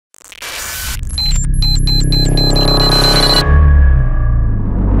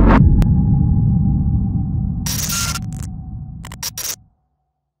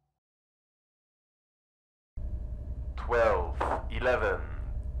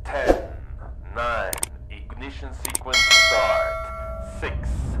10, 9, ignition sequence start. 6,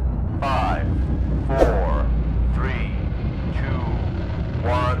 5, 4, 3, 2,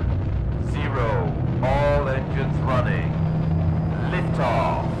 1, 0. All engines running.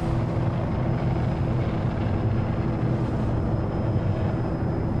 Liftoff.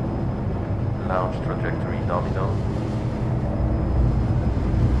 Launch trajectory nominal.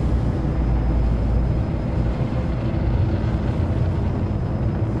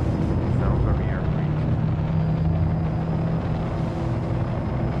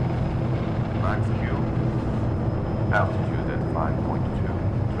 Altitude at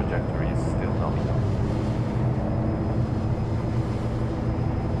 5.2. Trajectory is still nominal.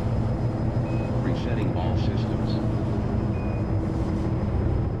 Resetting all systems.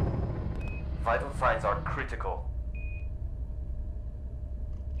 Vital signs are critical.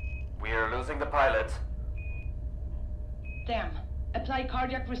 We are losing the pilot. Damn. Apply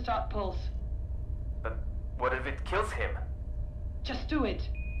cardiac restart pulse. But what if it kills him? Just do it.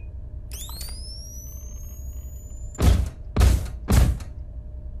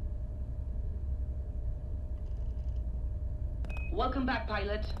 Welcome back,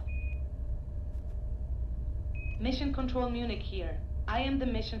 pilot. Mission Control Munich here. I am the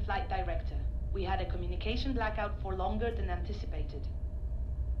mission flight director. We had a communication blackout for longer than anticipated.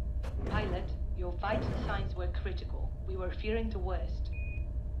 Pilot, your vital signs were critical. We were fearing the worst.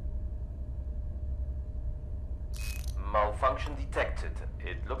 Malfunction detected.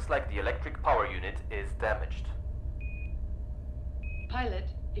 It looks like the electric power unit is damaged. Pilot,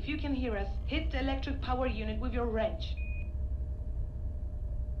 if you can hear us, hit the electric power unit with your wrench.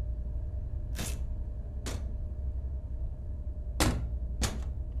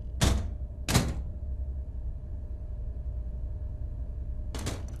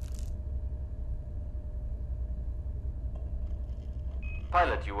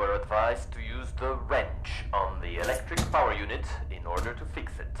 Pilot, you were advised to use the wrench on the electric power unit in order to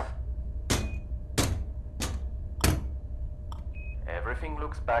fix it. Everything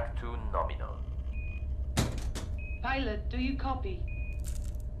looks back to nominal. Pilot, do you copy?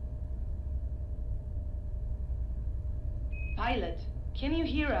 Pilot, can you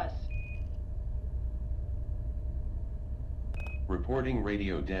hear us? Reporting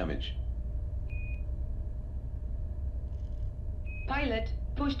radio damage. Pilot,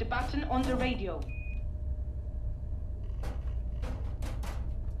 push the button on the radio.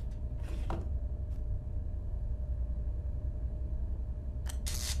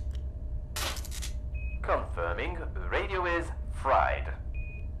 Confirming, the radio is fried.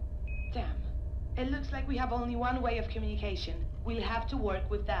 Damn. It looks like we have only one way of communication. We'll have to work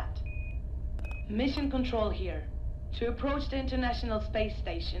with that. Mission Control here. To approach the International Space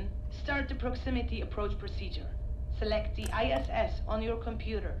Station, start the proximity approach procedure. Select the ISS on your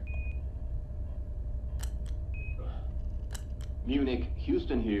computer. Munich,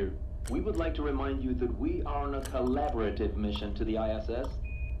 Houston here. We would like to remind you that we are on a collaborative mission to the ISS.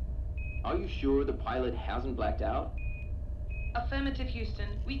 Are you sure the pilot hasn't blacked out? Affirmative, Houston.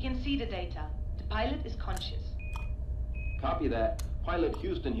 We can see the data. The pilot is conscious. Copy that. Pilot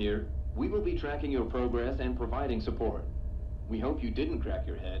Houston here. We will be tracking your progress and providing support. We hope you didn't crack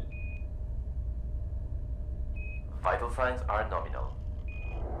your head. Vital signs are nominal.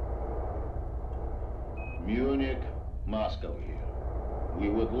 Munich, Moscow here. We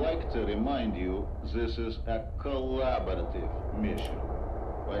would like to remind you this is a collaborative mission.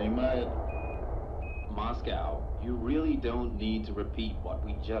 Понимает? Moscow, you really don't need to repeat what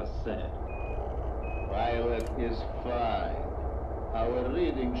we just said. Pilot is fine. Our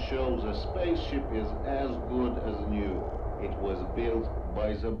reading shows the spaceship is as good as new. It was built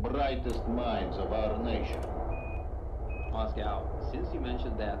by the brightest minds of our nation. Moscow, since you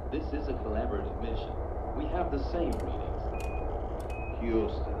mentioned that this is a collaborative mission, we have the same readings.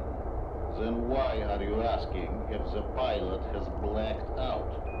 Houston, then why are you asking if the pilot has blacked out?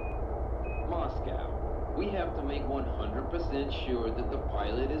 Moscow, we have to make 100% sure that the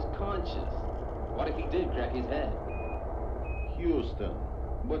pilot is conscious. What if he did crack his head? Houston,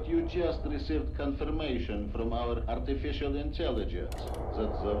 but you just received confirmation from our artificial intelligence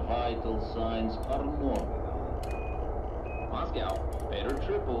that the vital signs are normal. Moscow, better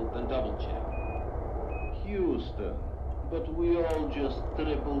triple than double check. Houston, but we all just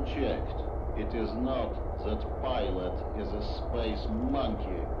triple checked. It is not that pilot is a space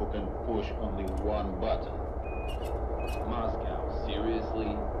monkey who can push only one button. Moscow,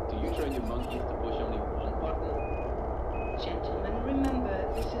 seriously? Do you train your monkeys to push only one button? Gentlemen,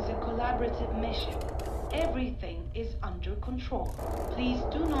 remember, this is a collaborative mission. Everything is under control. Please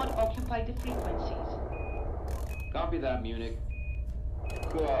do not occupy the frequencies. Copy that, Munich.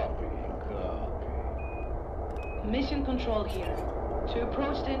 Copy. Mission control here. To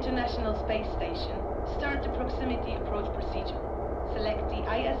approach the International Space Station, start the proximity approach procedure. Select the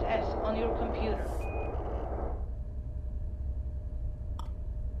ISS on your computer.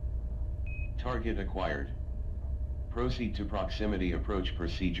 Target acquired. Proceed to proximity approach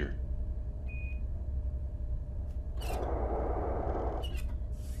procedure.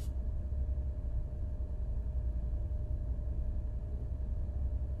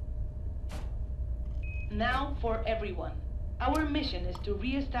 Now for everyone. Our mission is to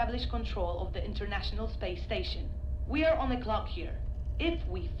re-establish control of the International Space Station. We are on the clock here. If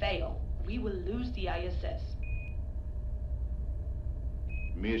we fail, we will lose the ISS.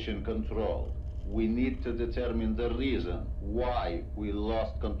 Mission control. We need to determine the reason why we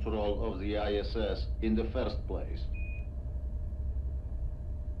lost control of the ISS in the first place.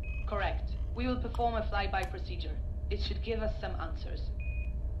 Correct. We will perform a flyby procedure. It should give us some answers.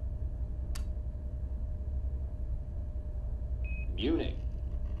 Munich.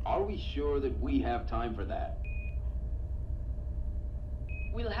 Are we sure that we have time for that?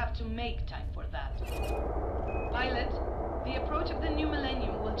 We'll have to make time for that. Pilot, the approach of the new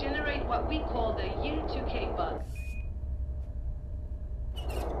millennium will generate what we call the Year 2K bug.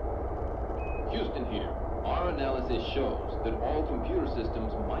 Houston here. Our analysis shows that all computer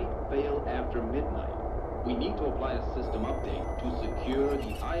systems might fail after midnight. We need to apply a system update to secure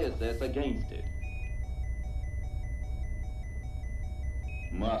the ISS against it.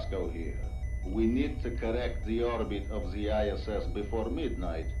 Moscow here. We need to correct the orbit of the ISS before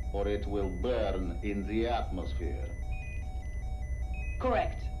midnight, or it will burn in the atmosphere.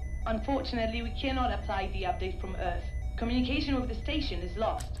 Correct. Unfortunately, we cannot apply the update from Earth. Communication with the station is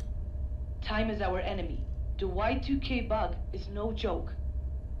lost. Time is our enemy. The Y2K bug is no joke.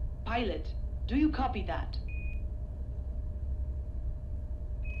 Pilot, do you copy that?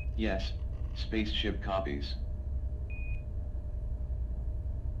 Yes, spaceship copies.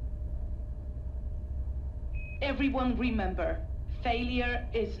 Everyone remember, failure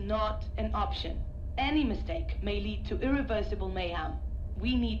is not an option. Any mistake may lead to irreversible mayhem.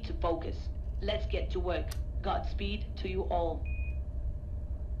 We need to focus. Let's get to work. Godspeed to you all.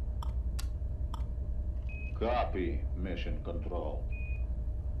 Copy, mission control.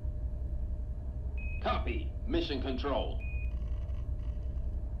 Copy. Mission control.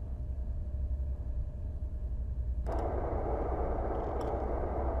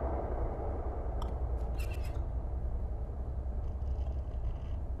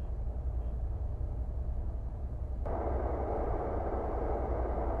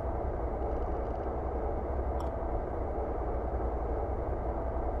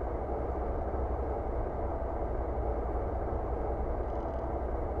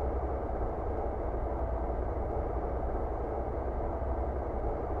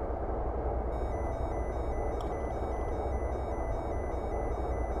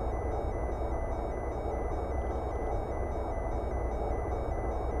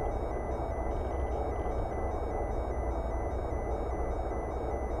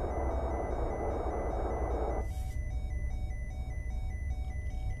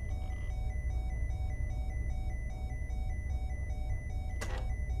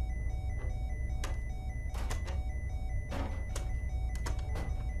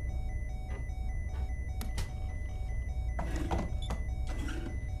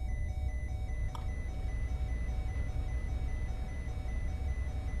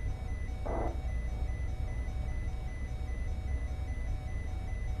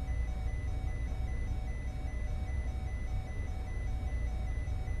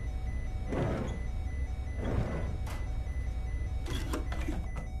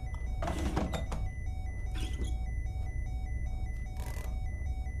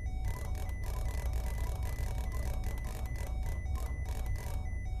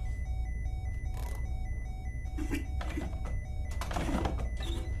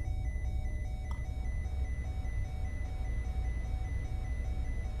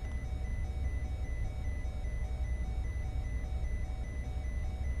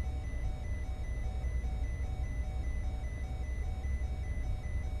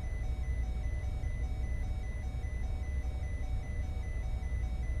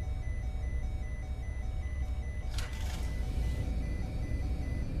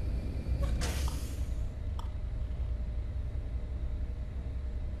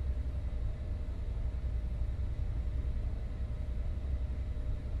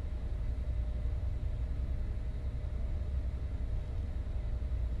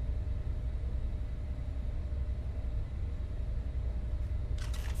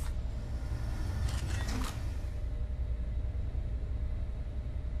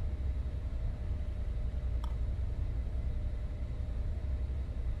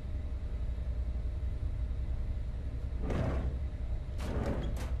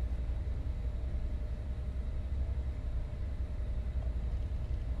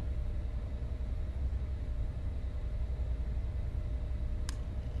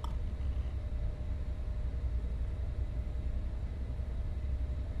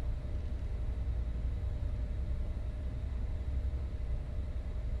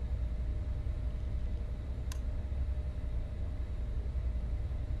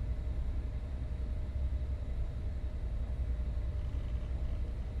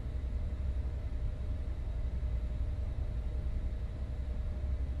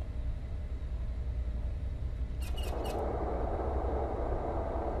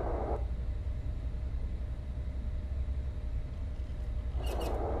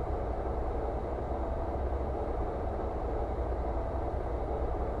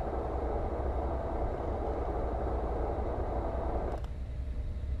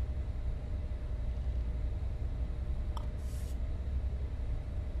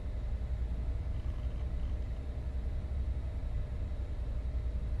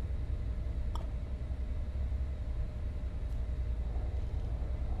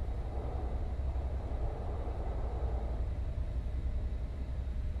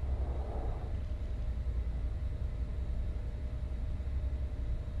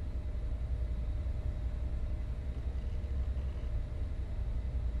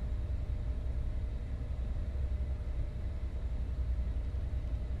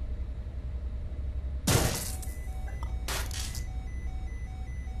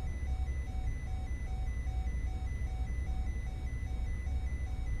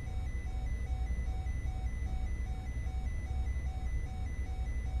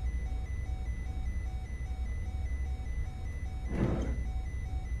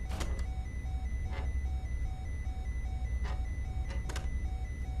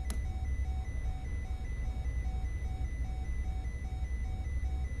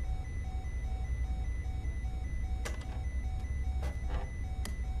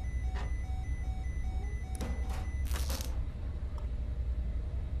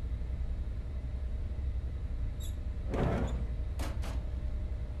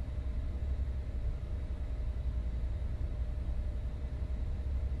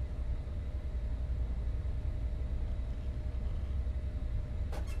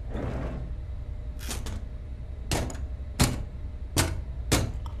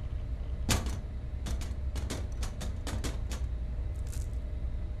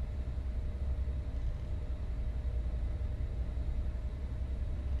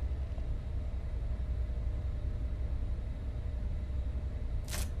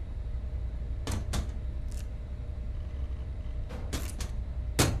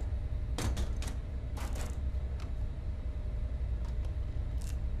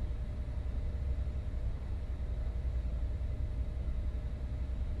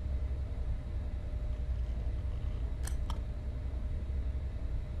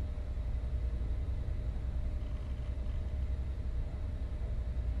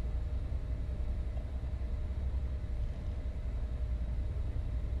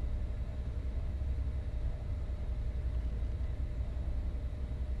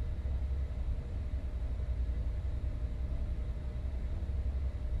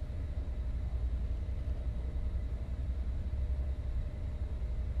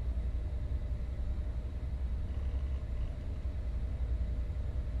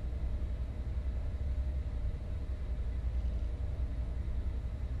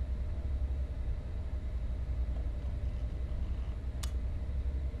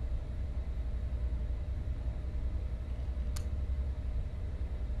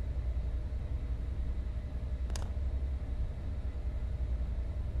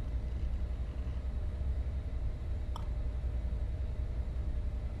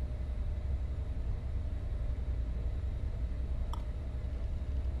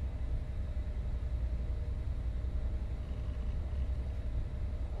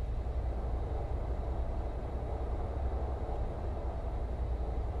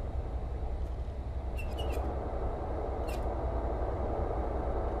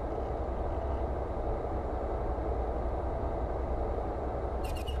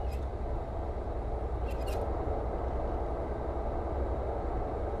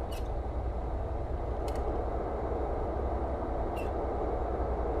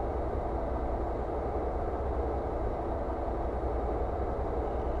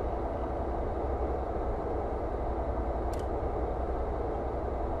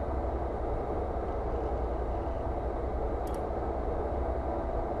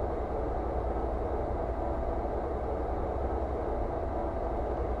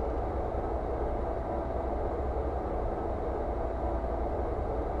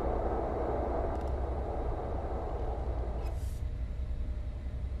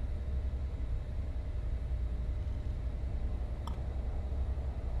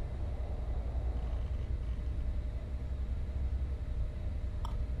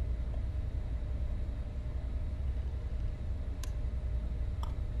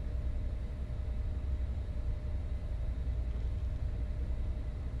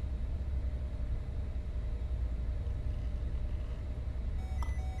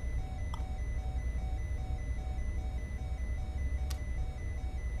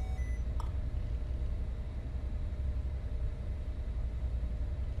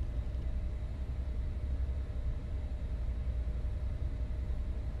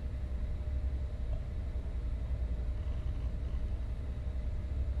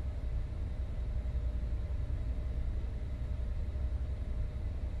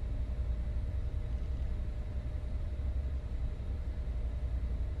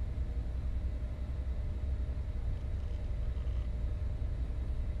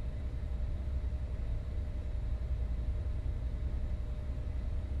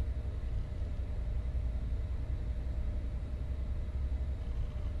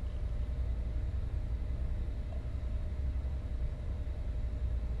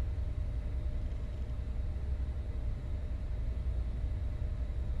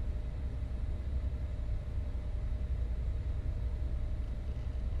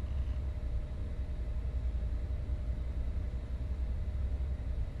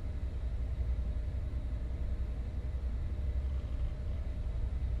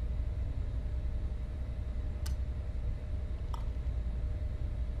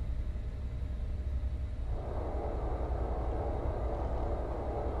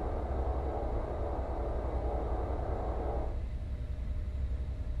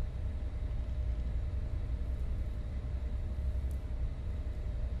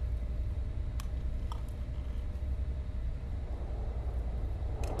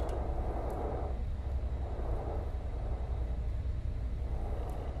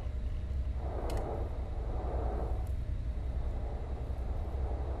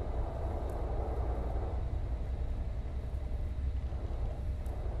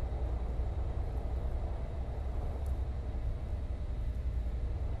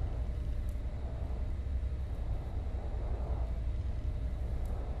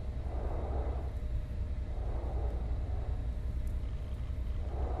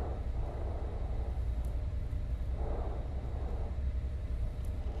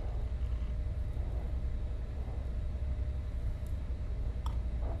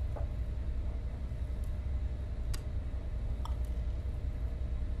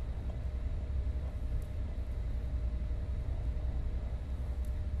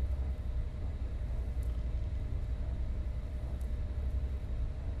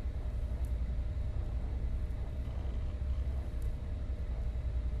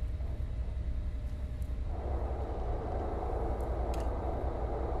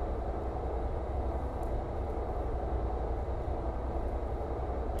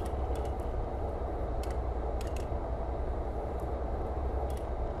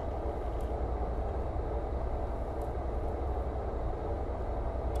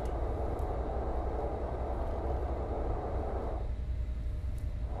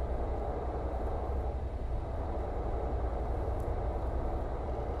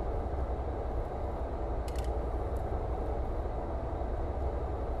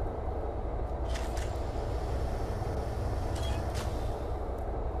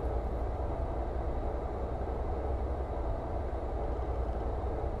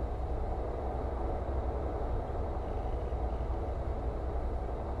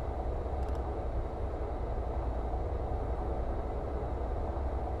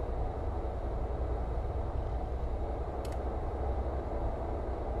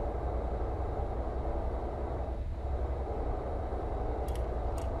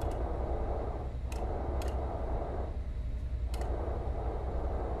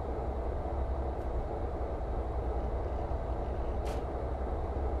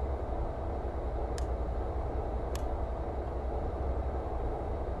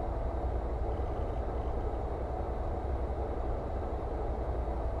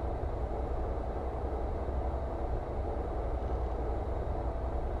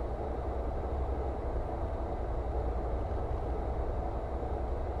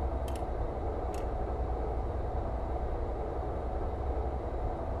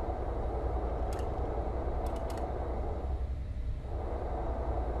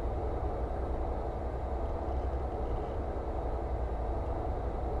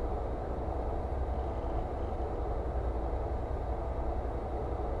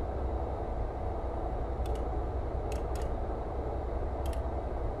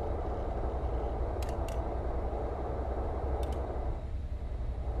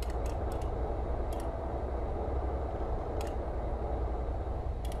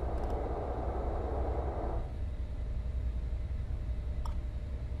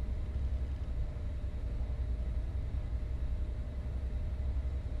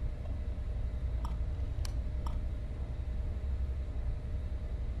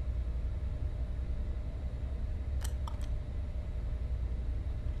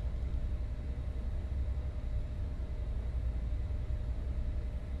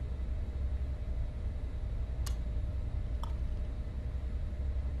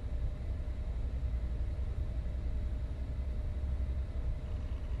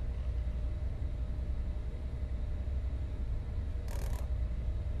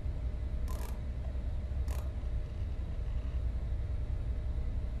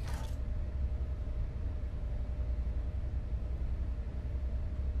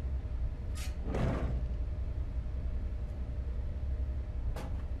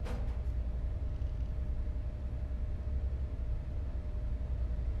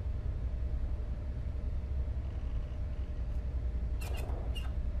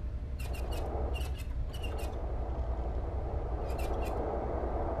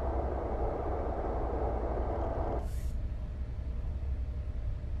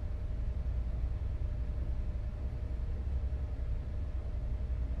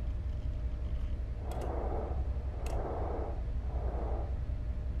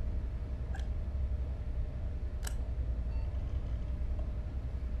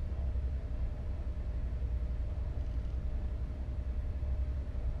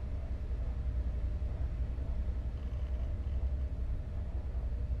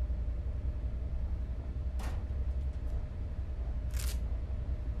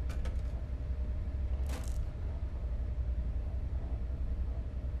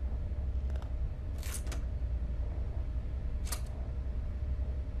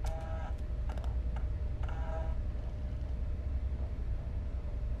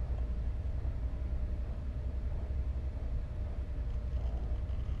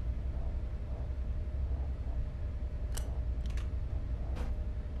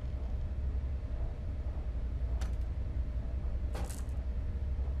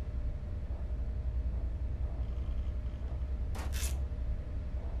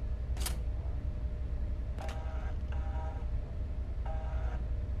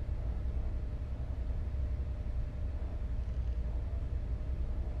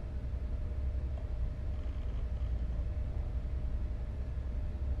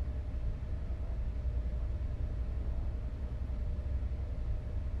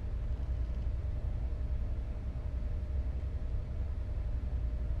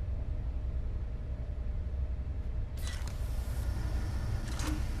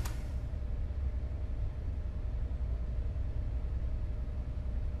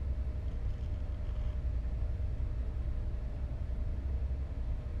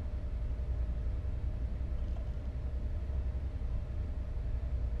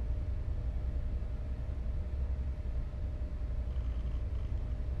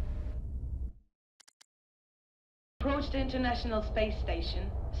 Approach the International Space Station.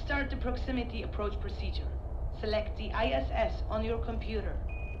 Start the proximity approach procedure. Select the ISS on your computer.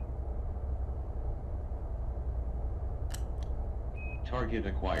 Target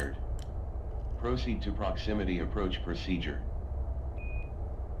acquired. Proceed to proximity approach procedure.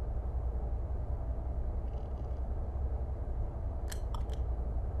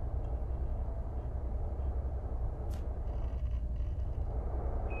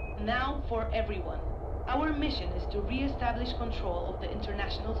 Now for everyone. Our mission is to re-establish control of the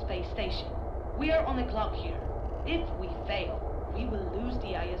International Space Station. We are on the clock here. If we fail, we will lose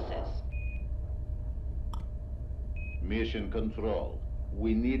the ISS. Mission Control.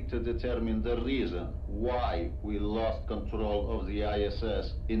 We need to determine the reason why we lost control of the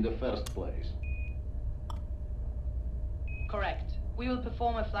ISS in the first place. Correct. We will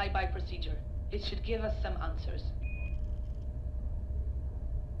perform a flyby procedure. It should give us some answers.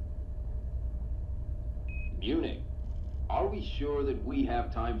 Munich, are we sure that we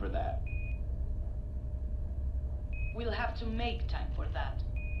have time for that? We'll have to make time for that.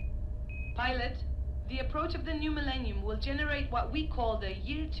 Pilot, the approach of the new millennium will generate what we call the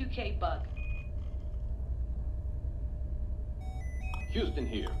Year 2K bug. Houston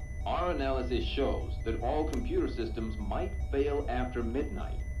here. Our analysis shows that all computer systems might fail after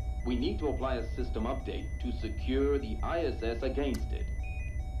midnight. We need to apply a system update to secure the ISS against it.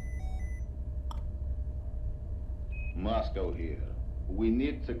 Moscow here. We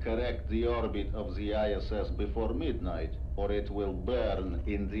need to correct the orbit of the ISS before midnight, or it will burn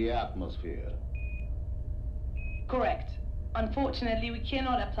in the atmosphere. Correct. Unfortunately, we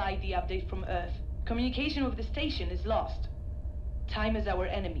cannot apply the update from Earth. Communication with the station is lost. Time is our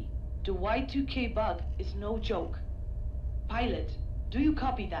enemy. The Y2K bug is no joke. Pilot, do you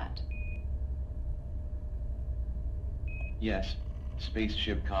copy that? Yes,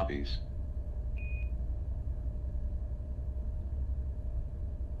 spaceship copies.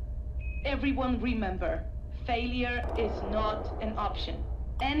 Everyone remember, failure is not an option.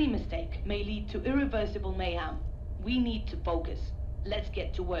 Any mistake may lead to irreversible mayhem. We need to focus. Let's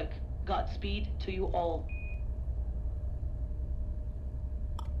get to work. Godspeed to you all.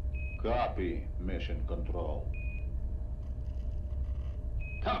 Copy, Mission Control.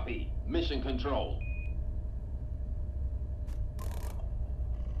 Copy, Mission Control.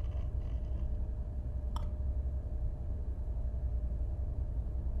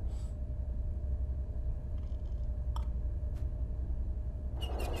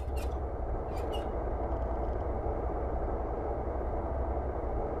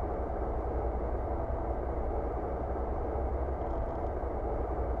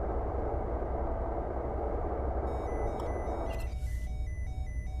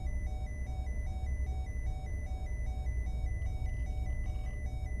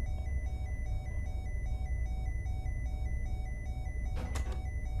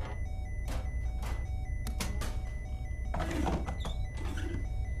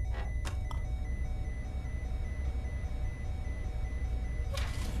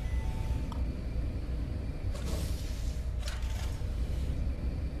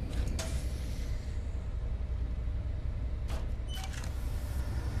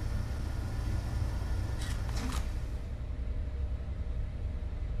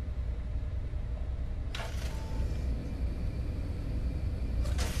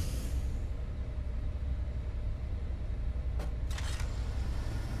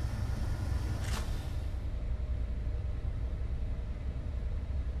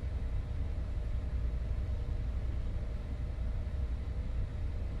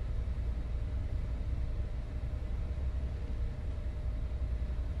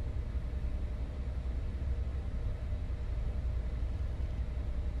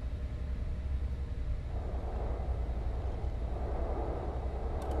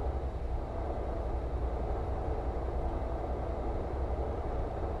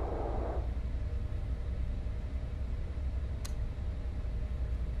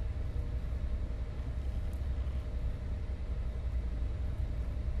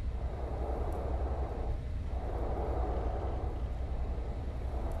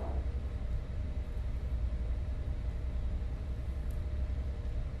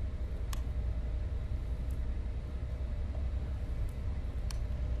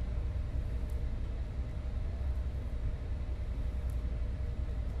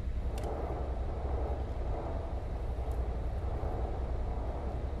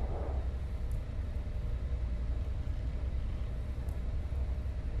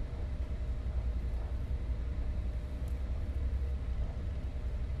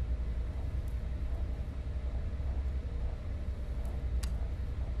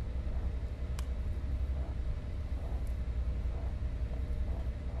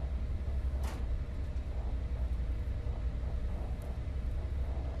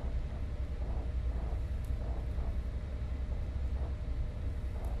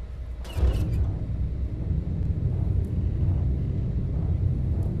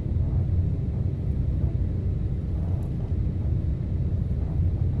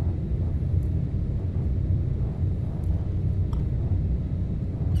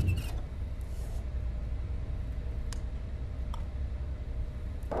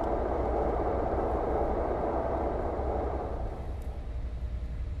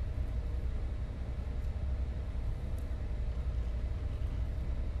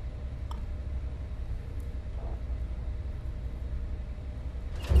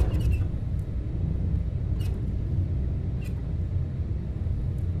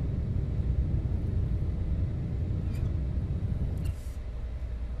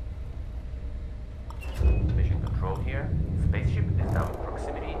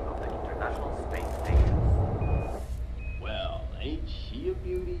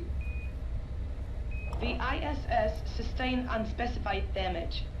 The ISS sustained unspecified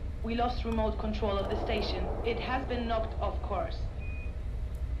damage. We lost remote control of the station. It has been knocked off course.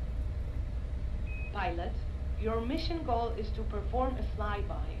 Pilot, your mission goal is to perform a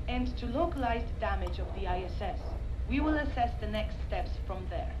flyby and to localize the damage of the ISS. We will assess the next steps from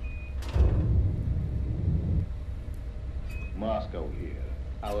there. Moscow here.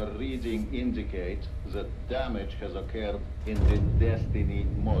 Our reading indicates that damage has occurred in the Destiny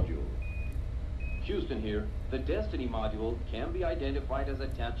module. Houston here. The Destiny module can be identified as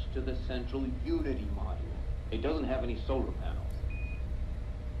attached to the central Unity module. It doesn't have any solar panels.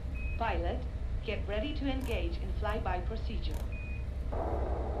 Pilot, get ready to engage in flyby procedure.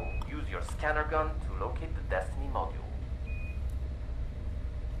 Use your scanner gun to locate the Destiny module.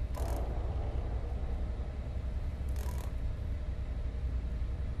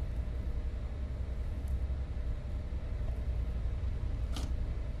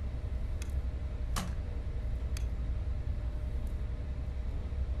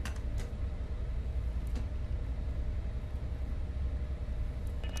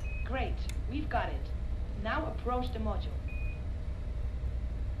 Great, we've got it. Now approach the module.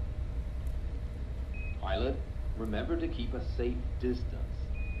 Pilot, remember to keep a safe distance.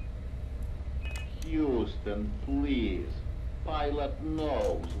 Houston, please. Pilot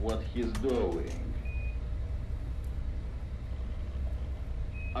knows what he's doing.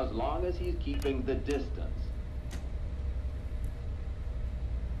 As long as he's keeping the distance.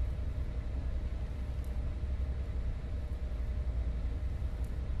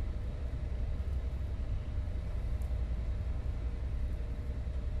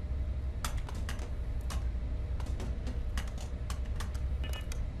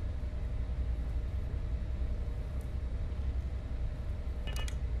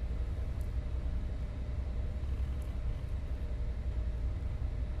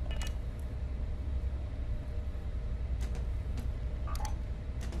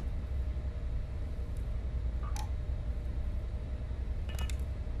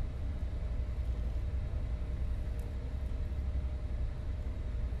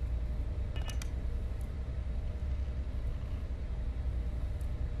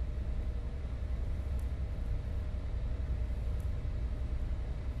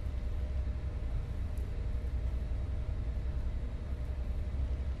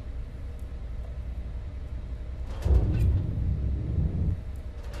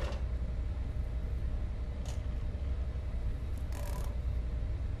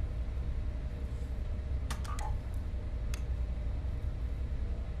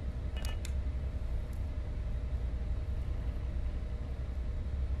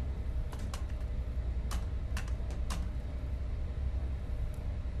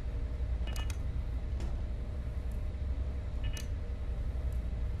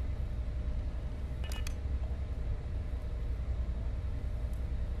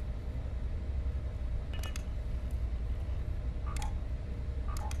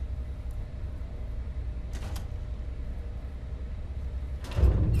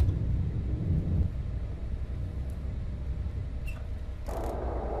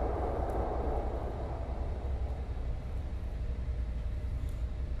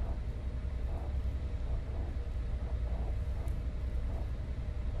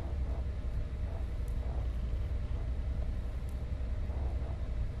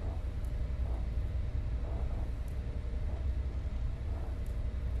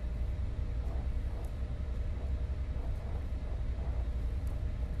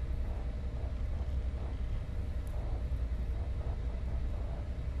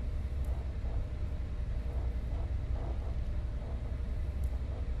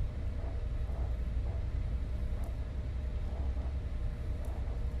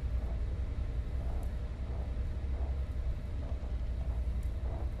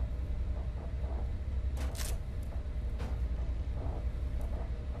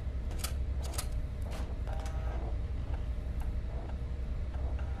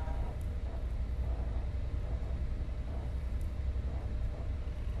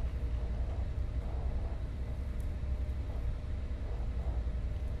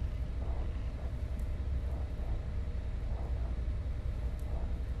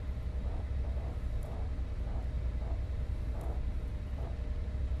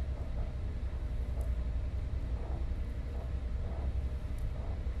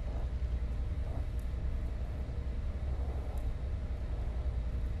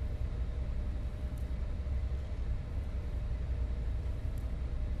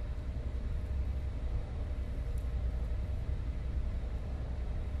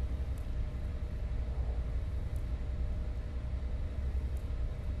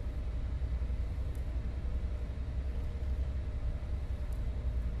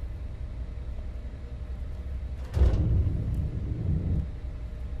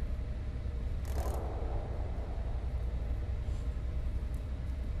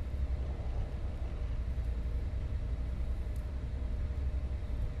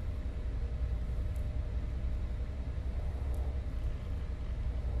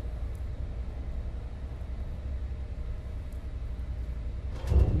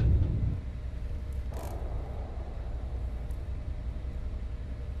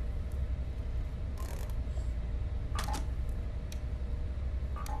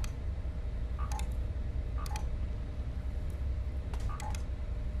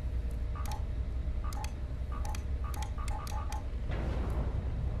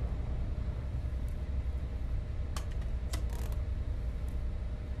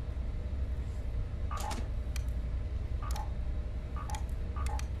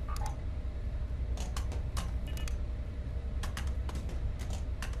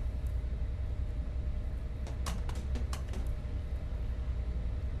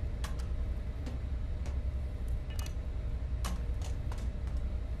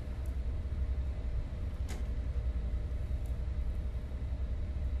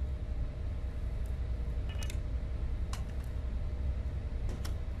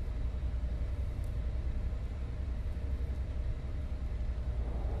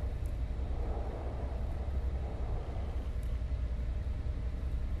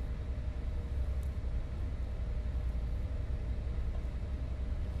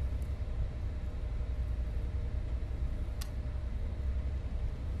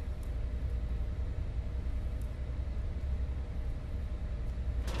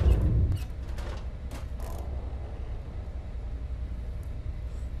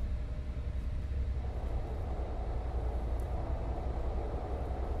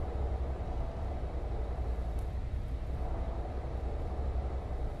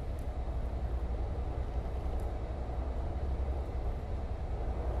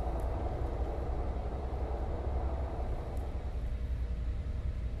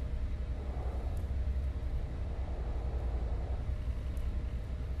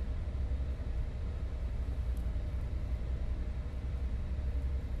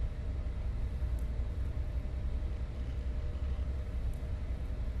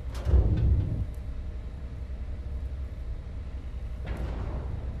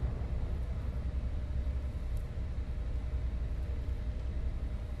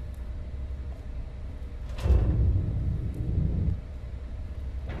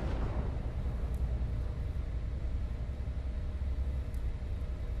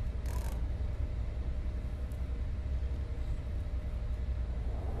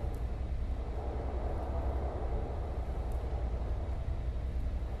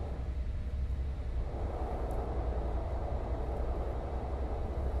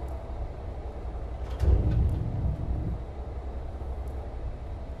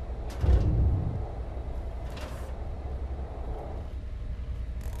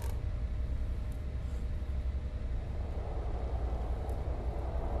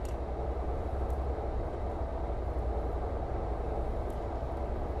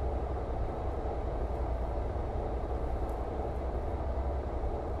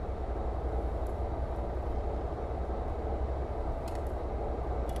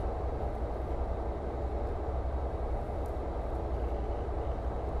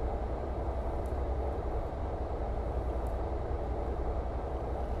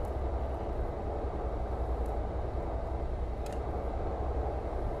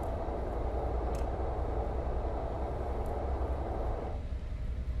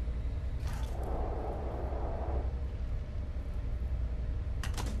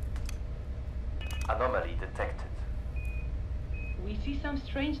 Anomaly detected. We see some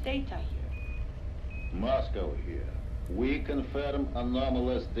strange data here. Moscow here. We confirm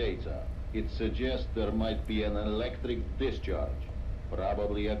anomalous data. It suggests there might be an electric discharge,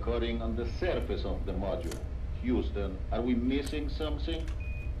 probably occurring on the surface of the module. Houston, are we missing something?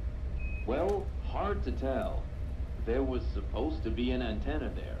 Well, hard to tell. There was supposed to be an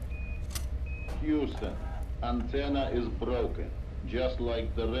antenna there. Houston, antenna is broken, just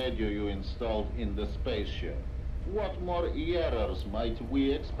like the radio you installed in the spaceship. What more errors might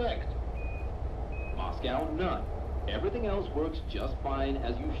we expect? Moscow, none. Everything else works just fine,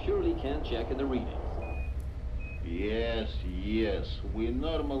 as you surely can check in the readings. Yes, yes, we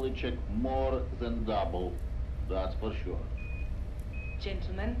normally check more than double, that's for sure.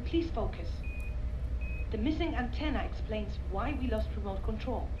 Gentlemen, please focus. The missing antenna explains why we lost remote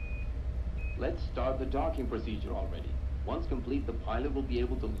control. Let's start the docking procedure already. Once complete, the pilot will be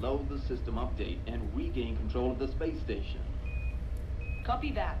able to load the system update and regain control of the space station.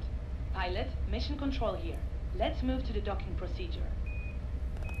 Copy that. Pilot, mission control here. Let's move to the docking procedure.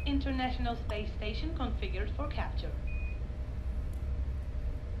 International Space Station configured for capture.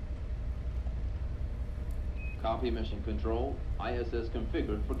 Copy mission control. ISS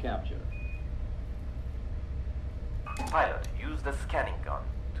configured for capture. Pilot, use the scanning gun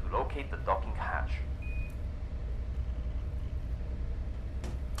to locate the docking hatch.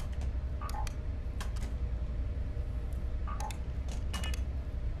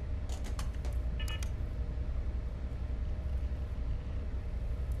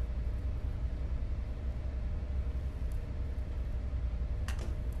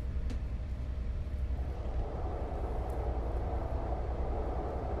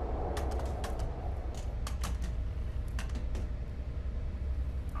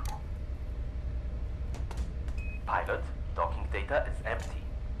 Pilot, docking data is empty.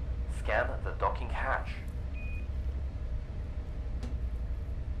 Scan the docking hatch.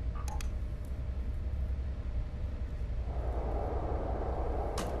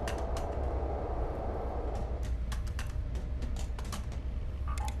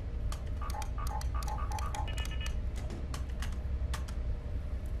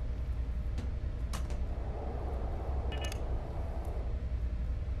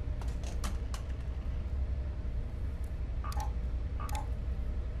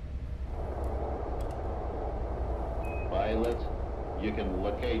 Pilot, you can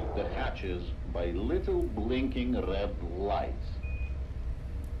locate the hatches by little blinking red lights.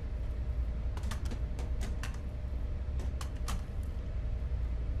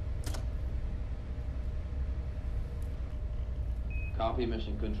 Copy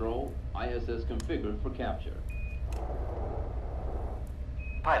mission control. ISS configured for capture.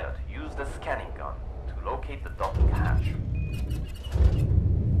 Pilot, use the scanning gun to locate the docking hatch.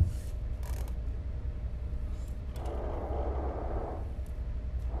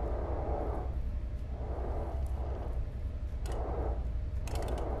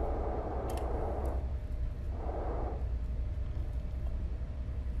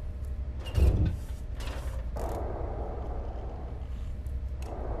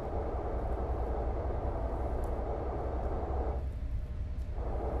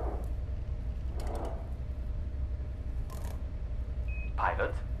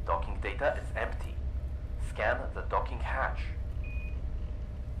 Pilot, docking data is empty. Scan the docking hatch.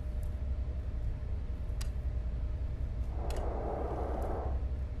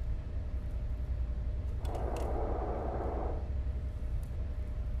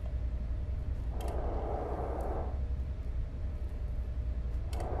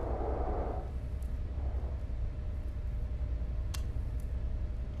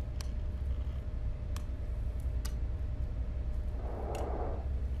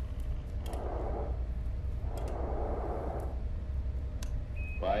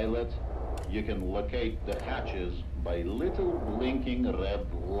 Pilot, you can locate the hatches by little blinking red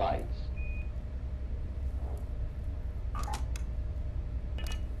lights.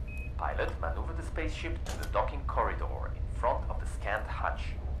 Pilot, maneuver the spaceship to the docking corridor in front of the scanned hatch.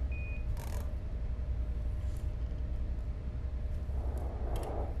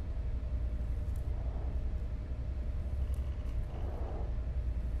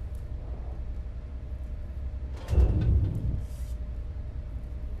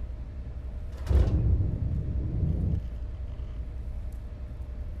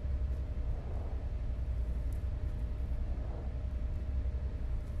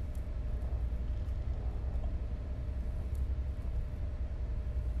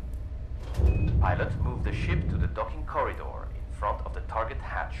 Pilot, move the ship to the docking corridor in front of the target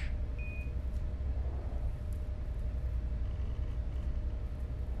hatch.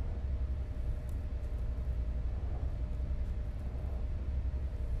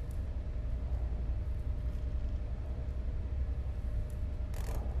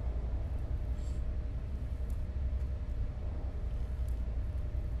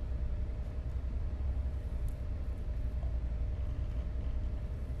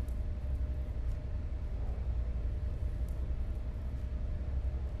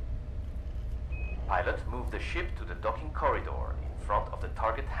 Pilot, move the ship to the docking corridor in front of the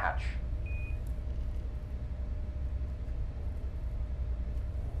target hatch.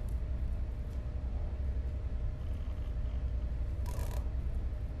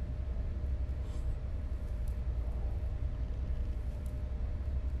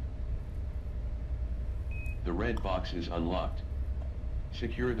 The red box is unlocked.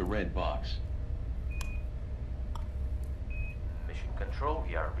 Secure the red box. Mission Control,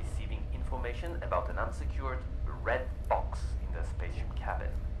 we are receiving information about an unsecured red box in the spaceship cabin.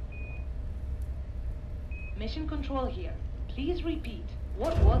 Mission Control here. Please repeat.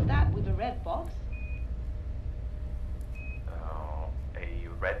 What was that with the red box? A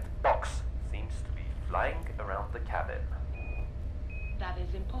red box seems to be flying around the cabin. That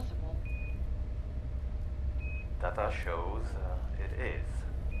is impossible. Data shows it is.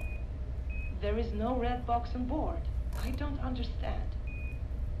 There is no red box on board. I don't understand.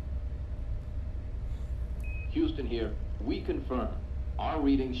 Houston here. We confirm. Our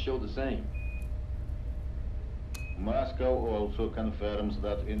readings show the same. Moscow also confirms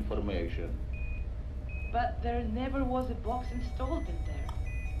that information. But there never was a box installed in there.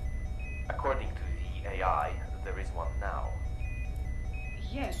 According to the AI, there is one now.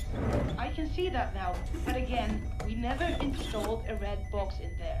 Yes, I can see that now. But again, we never installed a red box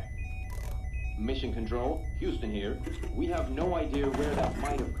in there. Mission Control, Houston here. We have no idea where that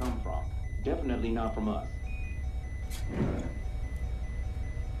might have come from. Definitely not from us.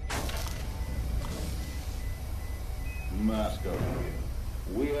 Moscow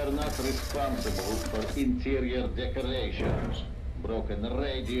here. We are not responsible for interior decorations. Broken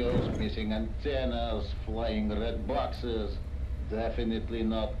radios, missing antennas, flying red boxes. Definitely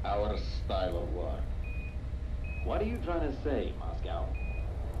not our style of work. What are you trying to say, Moscow?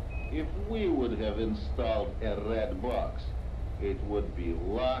 If we would have installed a red box, it would be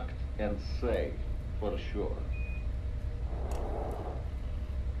locked and safe, for sure.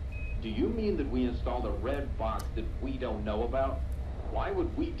 Do you mean that we installed a red box that we don't know about? Why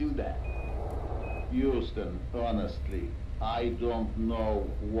would we do that? Houston, honestly, I don't know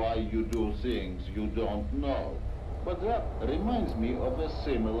why you do things you don't know. But that reminds me of a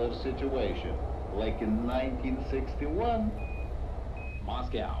similar situation, like in 1961.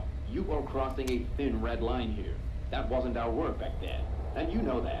 Moscow, you are crossing a thin red line here. That wasn't our work back then, and you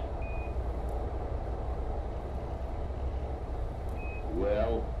know that.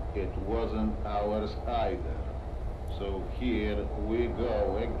 Well, it wasn't ours either. So here we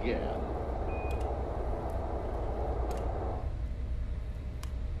go again.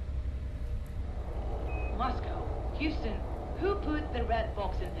 Moscow, Houston, who put the red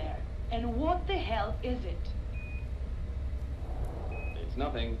box in there? And what the hell is it? It's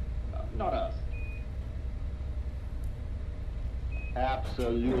nothing. Not us.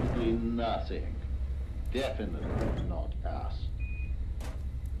 Absolutely nothing. Definitely not us.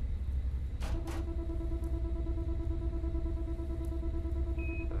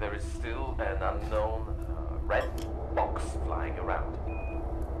 There is still an unknown red box flying around.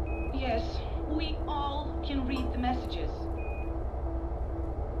 Yes, we all can read the messages.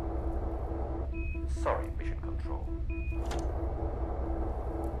 Sorry, Mission Control.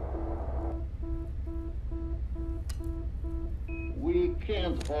 We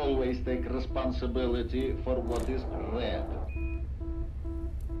can't always take responsibility for what is red.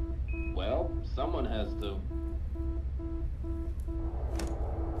 Well, someone has to.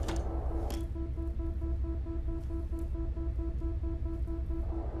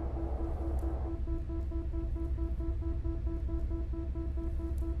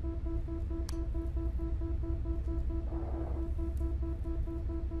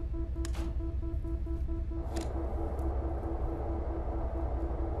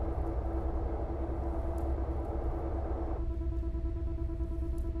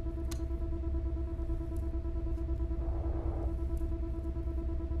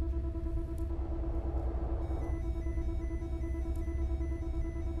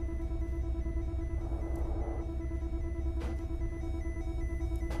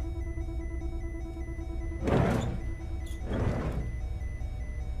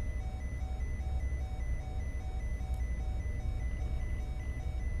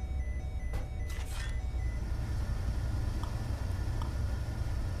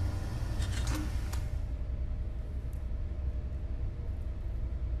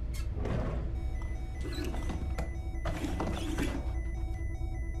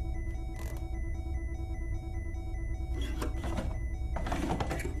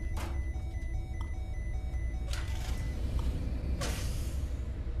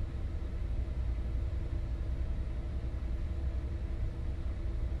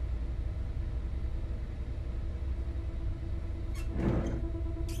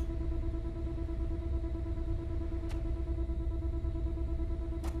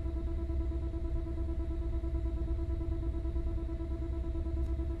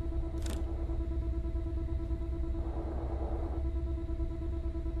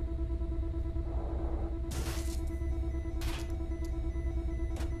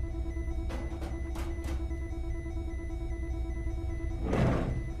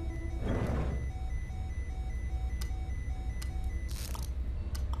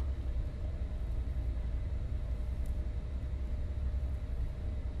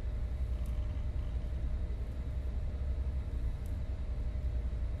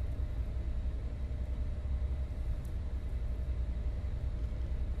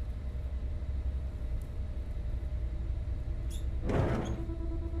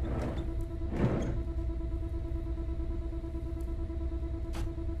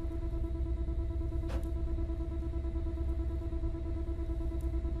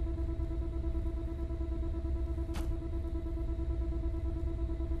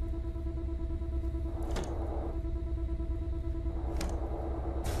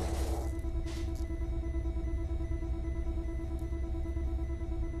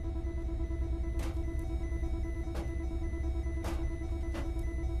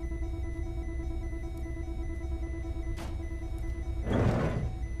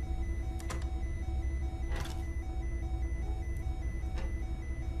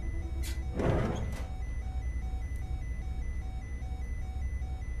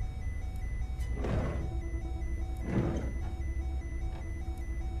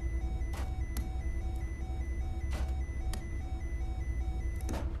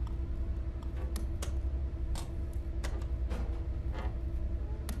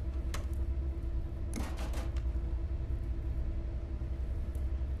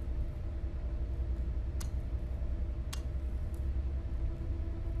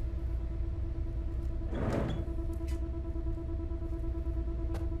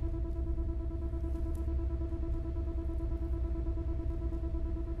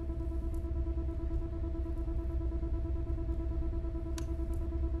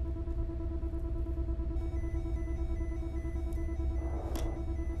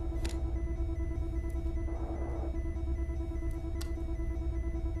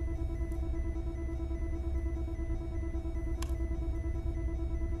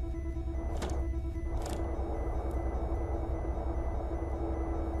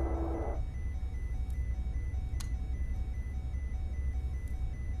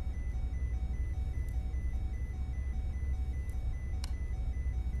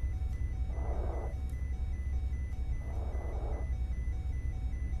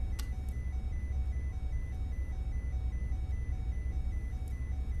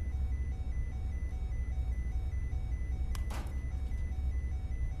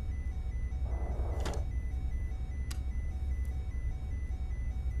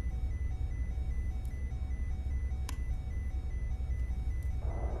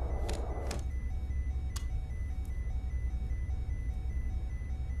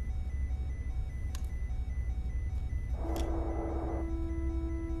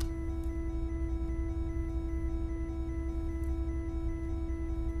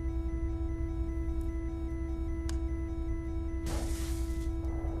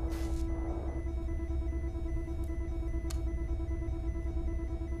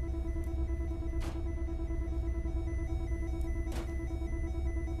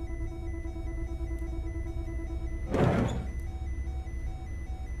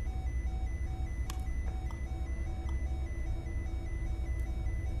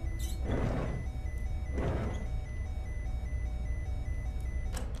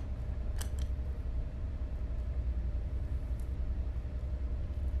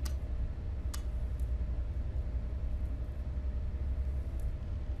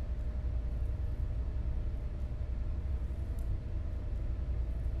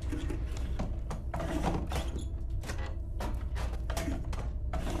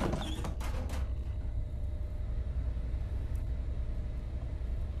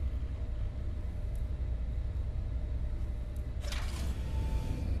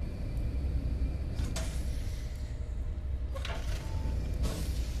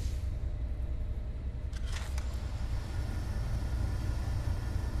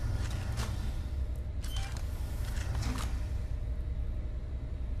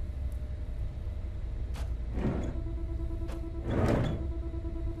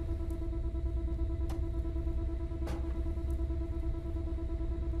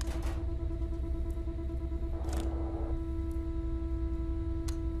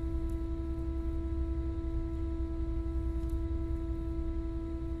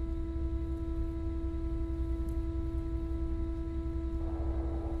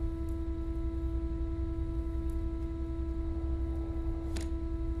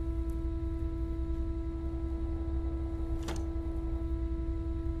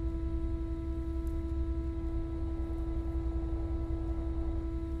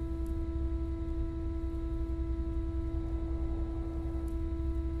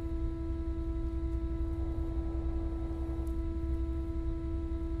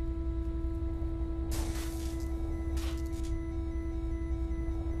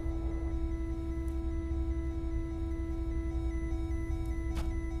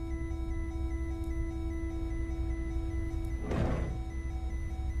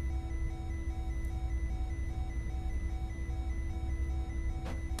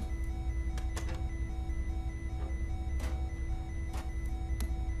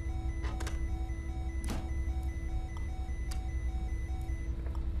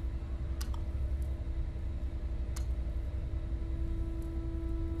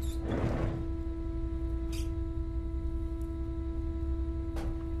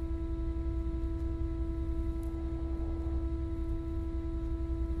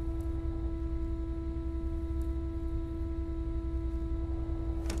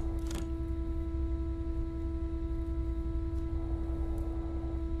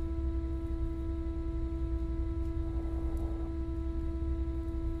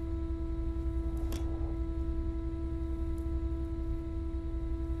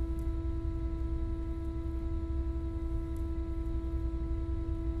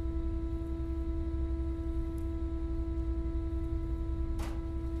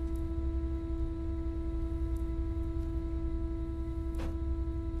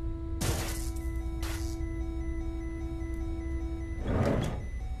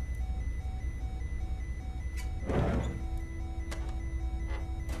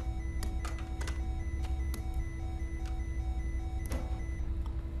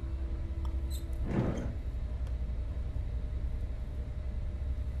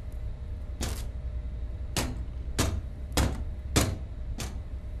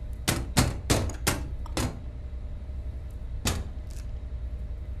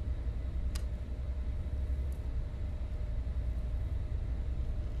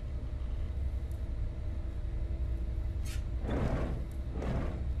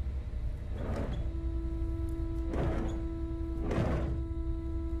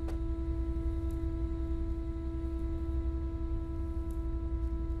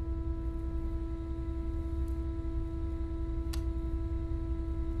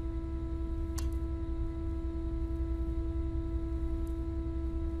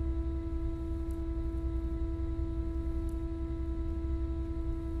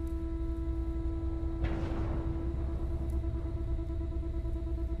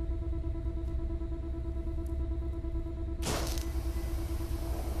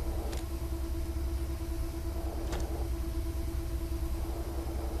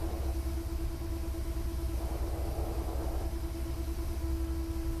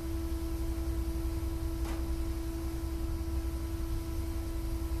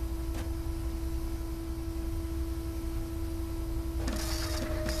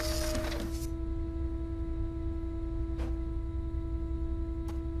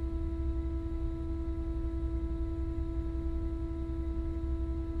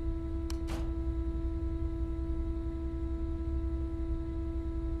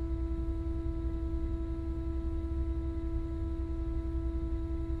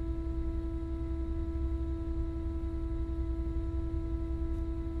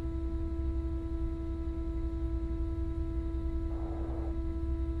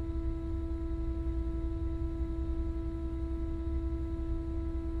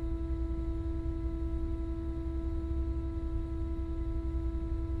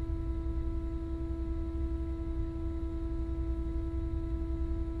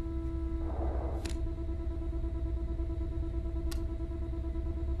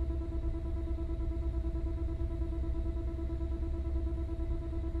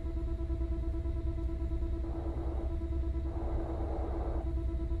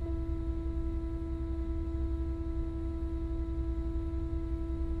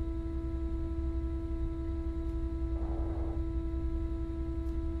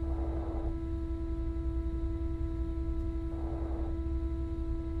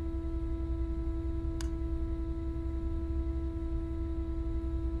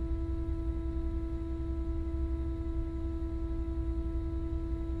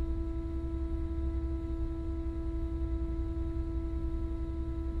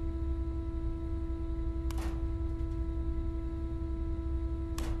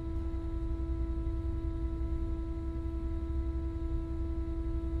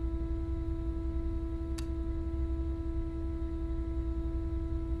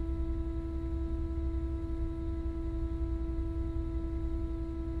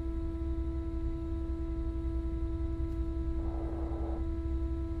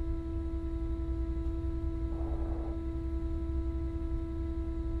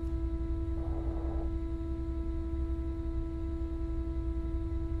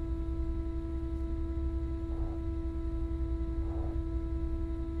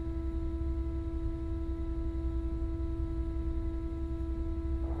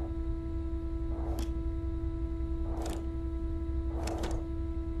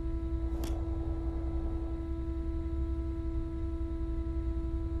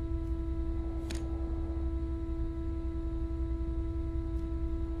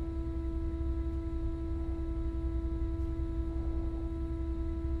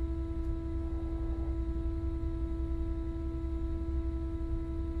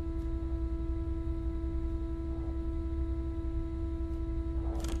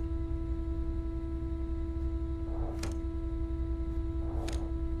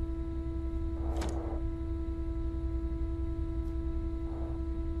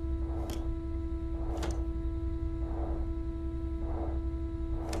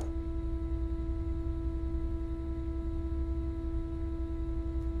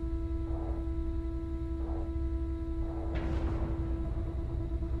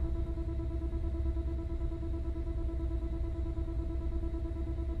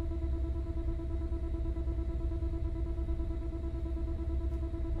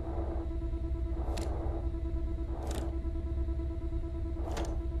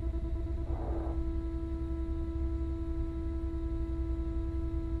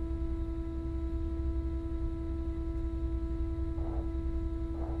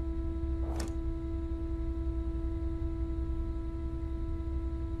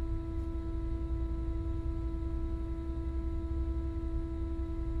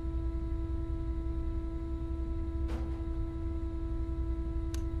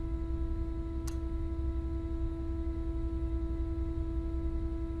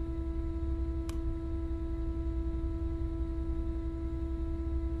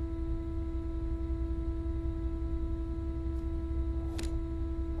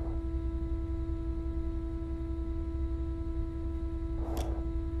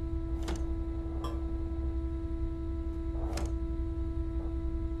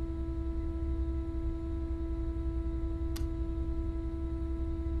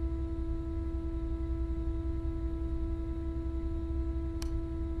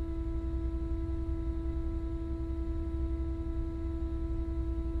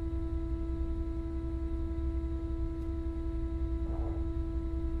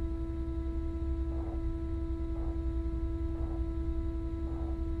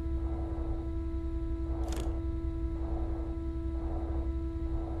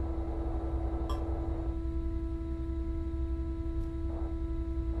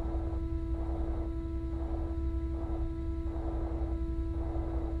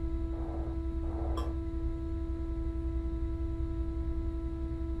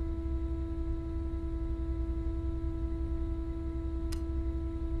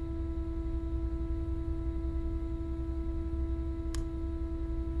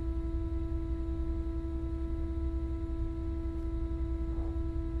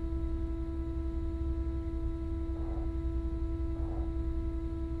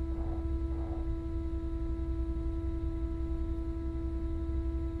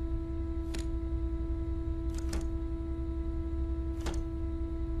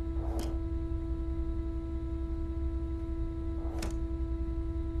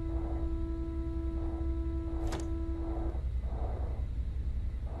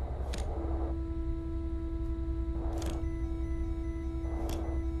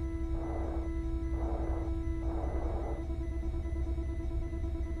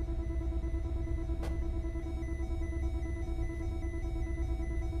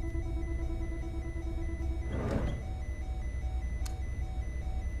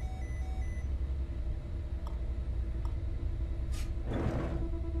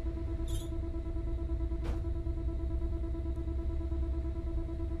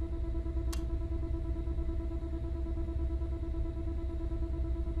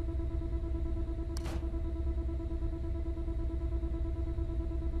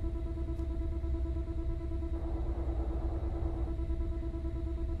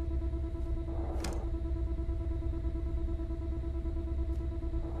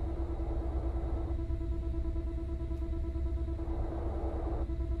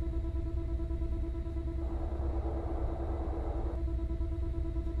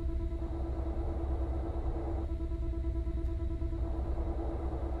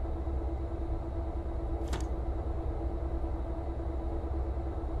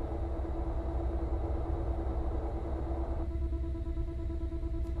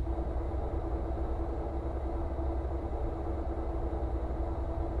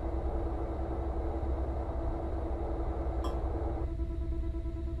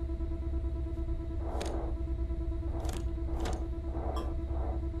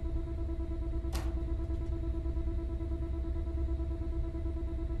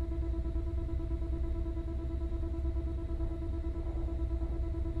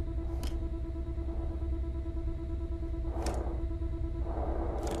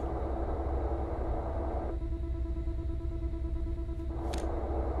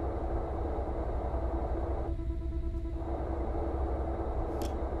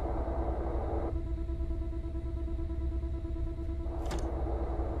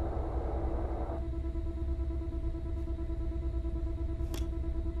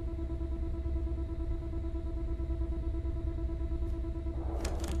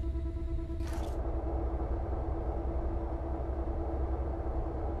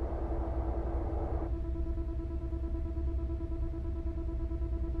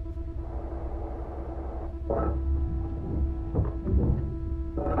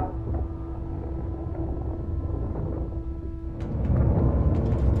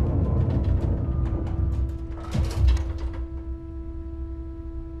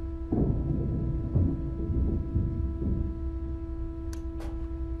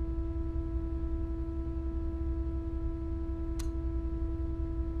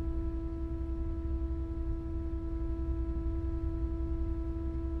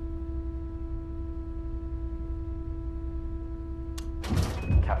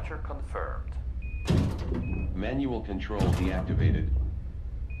 Capture confirmed. Manual control deactivated.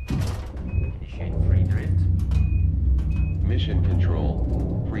 Initiate free drift. Mission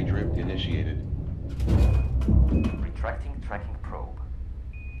control, free drift initiated. Retracting tracking probe.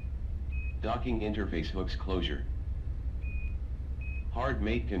 Docking interface hooks closure. Hard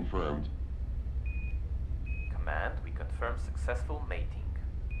mate confirmed. Command, we confirm successful mating.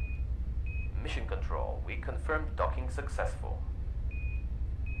 Mission control, we confirm docking successful.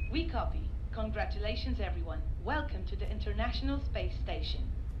 We copy. Congratulations, everyone. Welcome to the International Space Station.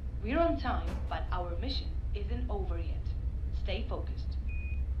 We're on time, but our mission isn't over yet. Stay focused.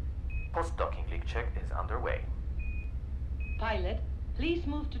 Post-docking leak check is underway. Pilot, please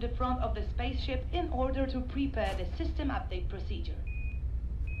move to the front of the spaceship in order to prepare the system update procedure.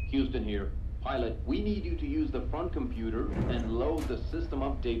 Houston here. Pilot, we need you to use the front computer and load the system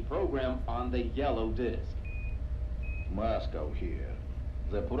update program on the yellow disk. Moscow here.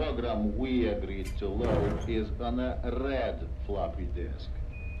 The program we agreed to load is on a red floppy disk.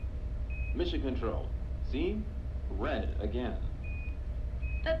 Mission control. See? Red again.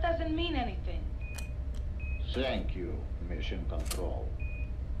 That doesn't mean anything. Thank you, mission control.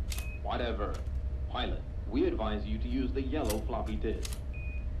 Whatever. Pilot, we advise you to use the yellow floppy disk.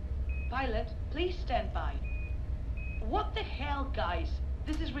 Pilot, please stand by. What the hell, guys?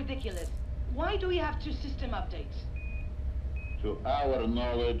 This is ridiculous. Why do we have two system updates? To our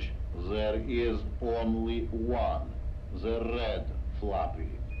knowledge, there is only one, the red floppy.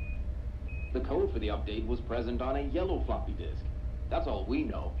 The code for the update was present on a yellow floppy disk. That's all we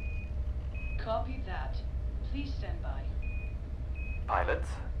know. Copy that. Please stand by. Pilot,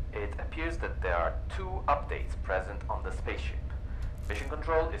 it appears that there are two updates present on the spaceship. Mission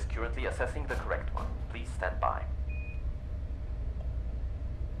control is currently assessing the correct one. Please stand by.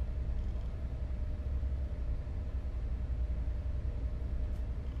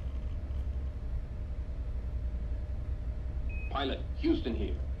 Pilot, Houston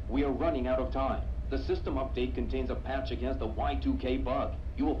here. We are running out of time. The system update contains a patch against the Y2K bug.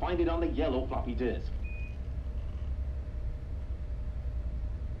 You will find it on the yellow floppy disk.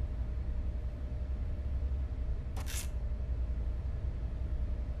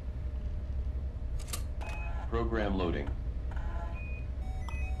 Program loading.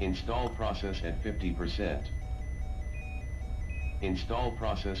 Install process at 50%. Install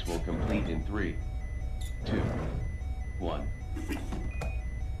process will complete in 3, 2, 1.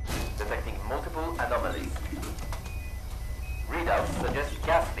 Detecting multiple anomalies. Readouts suggest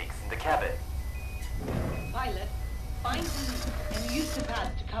gas leaks in the cabin. Pilot, find the leaks and use the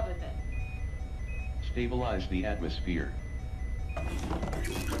pad to cover them. Stabilize the atmosphere.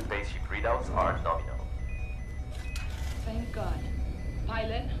 Spaceship readouts are nominal. Thank God.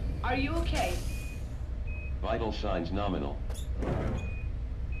 Pilot, are you okay? Vital signs nominal.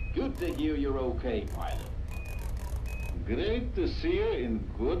 Good to hear you're okay, Pilot. Great to see you in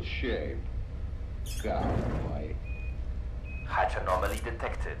good shape, cowboy. Hatch anomaly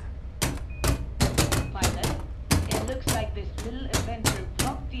detected. Pilot, it looks like this little adventure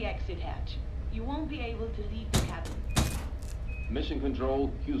blocked the exit hatch. You won't be able to leave the cabin. Mission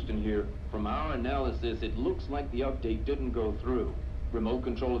control, Houston here. From our analysis, it looks like the update didn't go through. Remote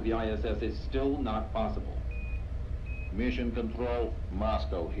control of the ISS is still not possible. Mission control,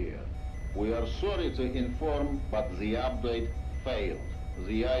 Moscow here. We are sorry to inform, but the update failed.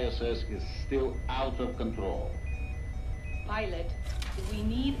 The ISS is still out of control. Pilot, we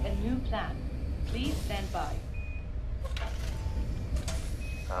need a new plan. Please stand by.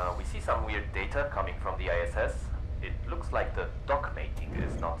 We see some weird data coming from the ISS. It looks like the dock mating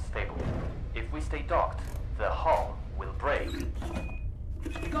is not stable. If we stay docked, the hull will break.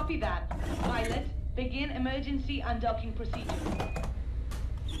 Copy that. Pilot, begin emergency undocking procedure.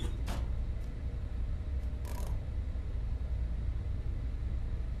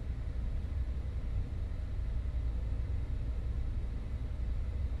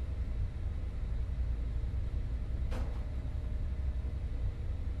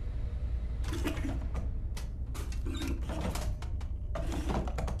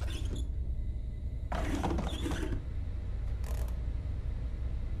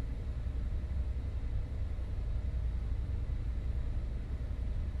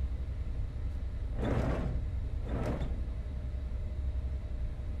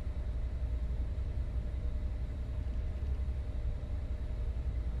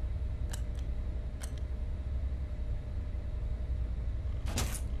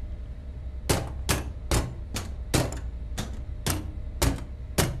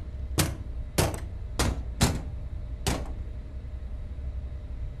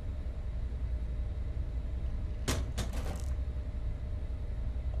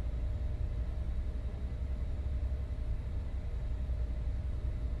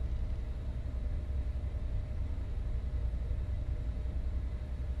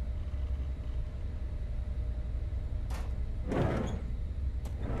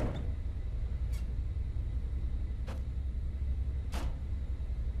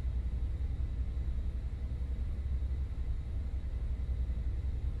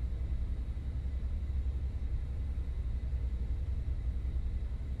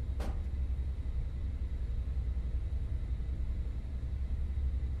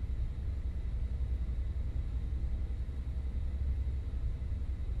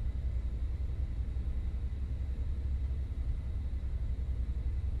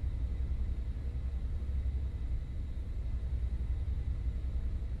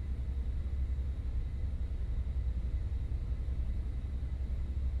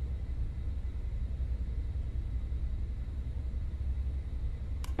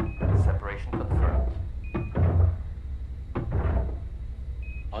 Separation confirmed.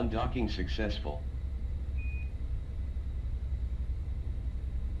 Undocking successful.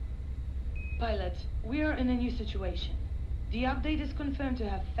 Pilot, we are in a new situation. The update is confirmed to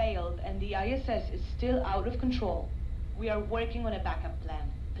have failed and the ISS is still out of control. We are working on a backup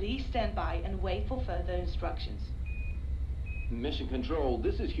plan. Please stand by and wait for further instructions. Mission Control,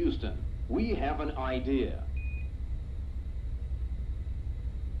 this is Houston. We have an idea.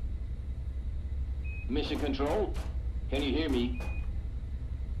 Mission Control, can you hear me?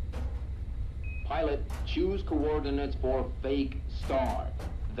 Pilot, choose coordinates for fake star.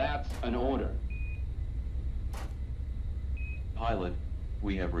 That's an order. Pilot,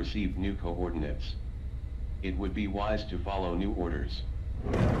 we have received new coordinates. It would be wise to follow new orders.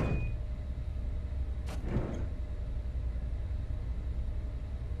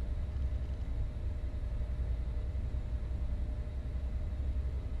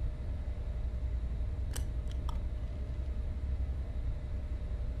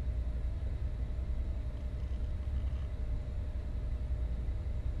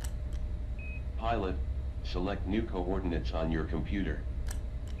 Pilot, select new coordinates on your computer.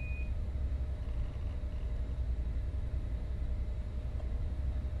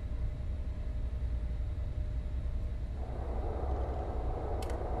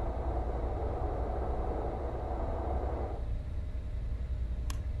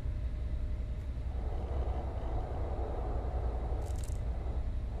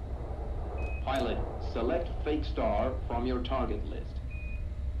 Pilot, select fake star from your target list.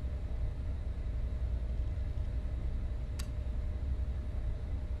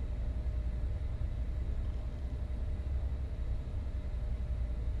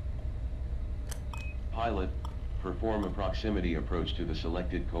 Pilot, perform a proximity approach to the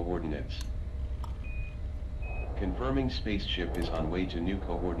selected coordinates. Confirming spaceship is on way to new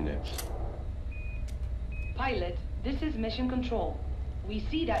coordinates. Pilot, this is Mission Control. We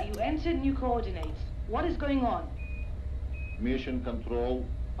see that you entered new coordinates. What is going on? Mission Control,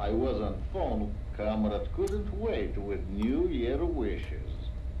 I was on phone. Comrade couldn't wait with New Year wishes.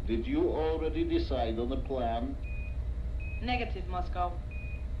 Did you already decide on a plan? Negative, Moscow.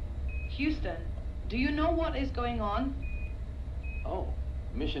 Houston, do you know what is going on? Oh,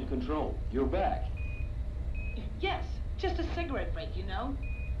 Mission Control, you're back. Yes, just a cigarette break, you know?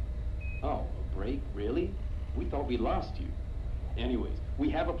 Oh, a break? Really? We thought we lost you. Anyways, we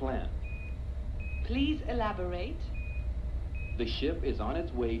have a plan. Please elaborate. The ship is on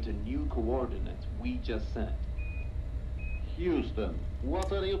its way to new coordinates we just sent. Houston,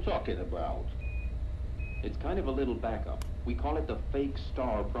 what are you talking about? It's kind of a little backup. We call it the Fake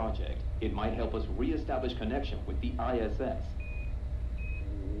Star Project. It might help us re-establish connection with the ISS.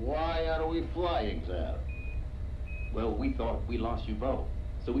 Why are we flying there? Well, we thought we lost you both,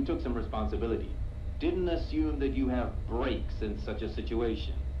 so we took some responsibility. Didn't assume that you have breaks in such a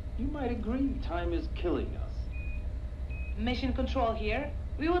situation. You might agree time is killing us. Mission Control here.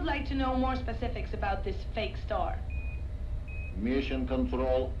 We would like to know more specifics about this fake star. Mission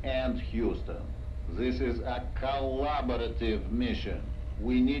Control and Houston. This is a collaborative mission.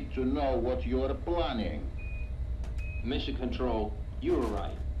 We need to know what you're planning. Mission Control, you're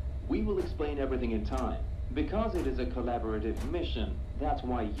right. We will explain everything in time. Because it is a collaborative mission, that's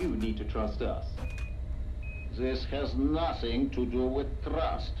why you need to trust us. This has nothing to do with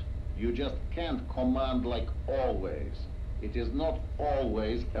trust. You just can't command like always. It is not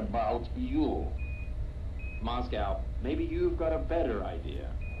always about you. Moscow, maybe you've got a better idea.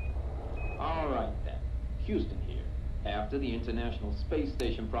 All right then, Houston here. After the International Space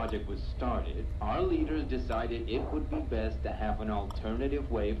Station project was started, our leaders decided it would be best to have an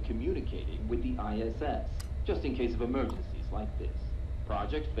alternative way of communicating with the ISS, just in case of emergencies like this.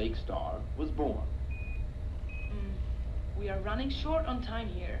 Project Fake Star was born. We are running short on time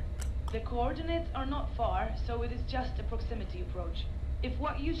here. The coordinates are not far, so it is just a proximity approach. If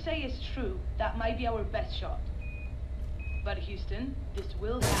what you say is true, that might be our best shot. But Houston, this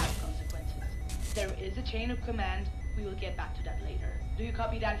will have consequences. There is a chain of command. We will get back to that later. Do you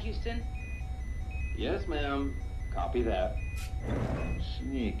copy that, Houston? Yes, ma'am. Copy that.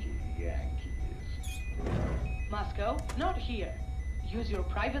 Sneaky Yankees. Moscow, not here. Use your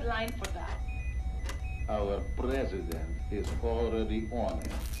private line for that. Our president is already on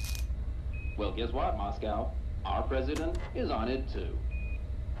it. Well, guess what, Moscow? Our president is on it too.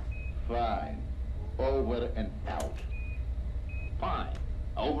 Fine. Over and out. Fine.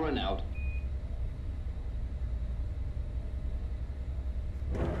 Over and out.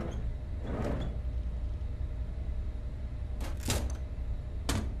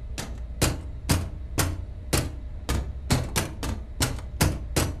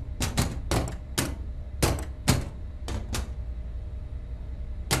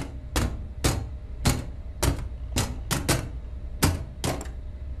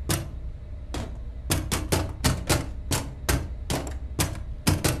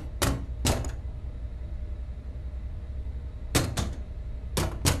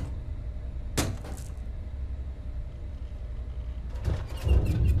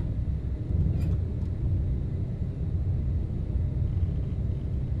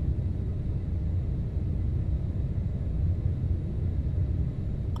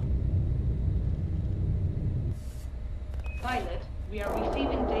 Pilot, we are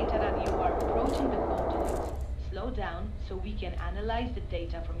receiving data that you are approaching the coordinates. Slow down so we can analyze the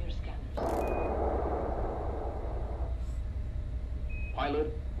data from your scanners.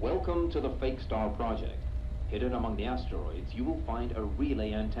 Pilot, welcome to the Fake Star project. Hidden among the asteroids, you will find a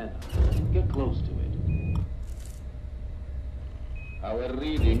relay antenna. Get close to it. Our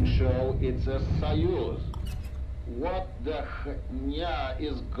readings show it's a Soyuz. What the hnya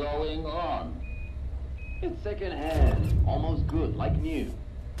is going on? It's second-hand, almost good, like new.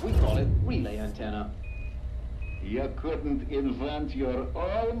 We call it relay antenna. You couldn't invent your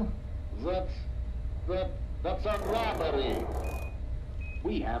own? That's a robbery.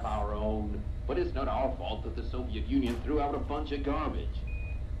 We have our own, but it's not our fault that the Soviet Union threw out a bunch of garbage.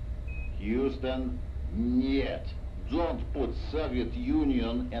 Houston, нет. Don't put Soviet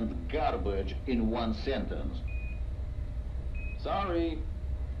Union and garbage in one sentence. Sorry,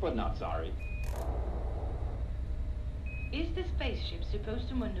 but not sorry. Is the spaceship supposed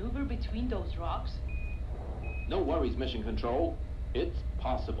to maneuver between those rocks? No worries, Mission Control. It's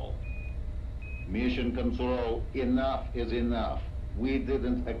possible. Mission Control, enough is enough. We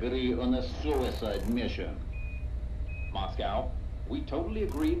didn't agree on a suicide mission. Moscow, we totally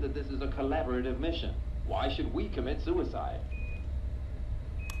agreed that this is a collaborative mission. Why should we commit suicide?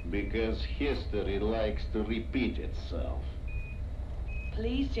 Because history likes to repeat itself.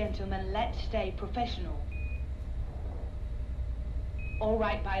 Please, gentlemen, let's stay professional. All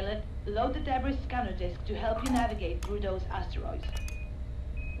right, Pilot. Load the debris scanner disk to help you navigate through those asteroids.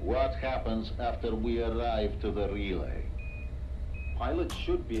 What happens after we arrive to the relay? Pilot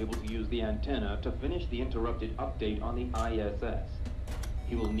should be able to use the antenna to finish the interrupted update on the ISS.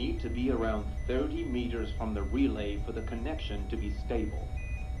 He will need to be around 30 meters from the relay for the connection to be stable.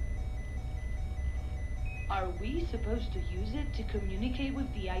 Are we supposed to use it to communicate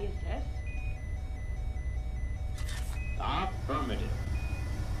with the ISS? Affirmative.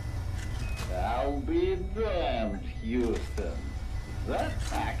 I'll be damned, Houston. That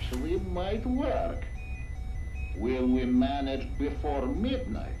actually might work. Will we manage before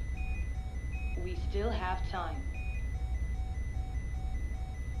midnight? We still have time.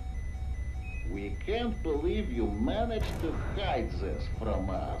 We can't believe you managed to hide this from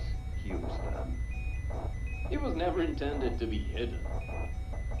us, Houston. It was never intended to be hidden.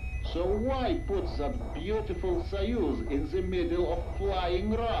 So why put that beautiful Soyuz in the middle of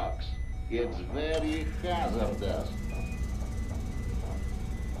flying rocks? It's very hazardous.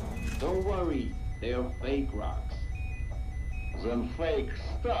 Don't worry, they're fake rocks. Then Fake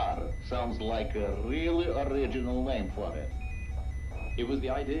Star sounds like a really original name for it. It was the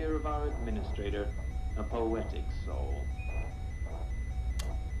idea of our administrator, a poetic soul.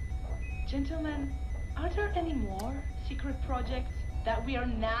 Gentlemen, are there any more secret projects that we are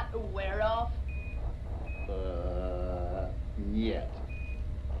not aware of? Нет.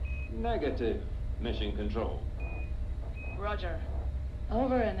 Negative, Mission Control. Roger.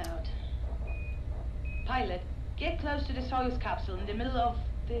 Over and out. Pilot, get close to the Soyuz capsule in the middle of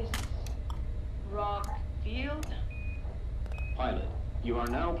this rock field. Pilot, you are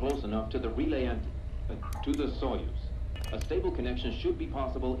now close enough to the relay and to the Soyuz. A stable connection should be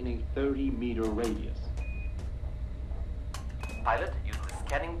possible in a 30-meter radius. Pilot, use the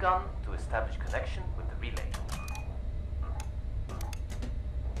scanning gun to establish connection with the relay.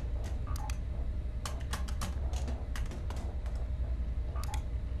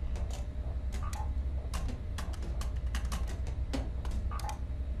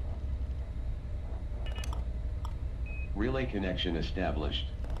 Relay connection established.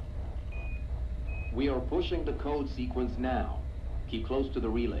 We are pushing the code sequence now. Keep close to the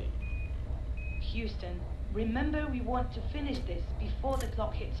relay. Houston, remember we want to finish this before the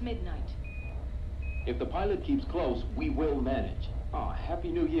clock hits midnight. If the pilot keeps close, we will manage. Ah, Happy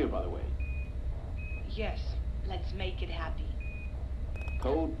New Year, by the way. Yes, let's make it happy.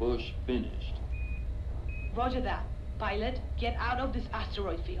 Code push finished. Roger that. Pilot, get out of this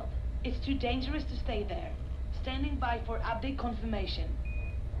asteroid field. It's too dangerous to stay there. Standing by for update confirmation.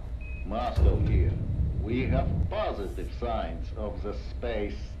 Moscow here. We have positive signs of the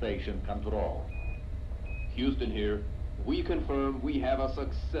space station control. Houston here. We confirm we have a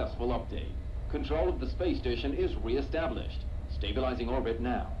successful update. Control of the space station is re-established. Stabilizing orbit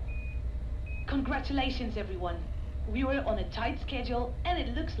now. Congratulations, everyone. We were on a tight schedule, and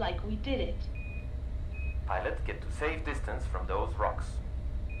it looks like we did it. Pilot, get to safe distance from those rocks.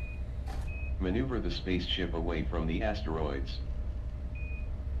 Maneuver the spaceship away from the asteroids.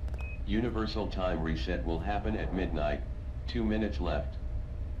 Universal time reset will happen at midnight. 2 minutes left.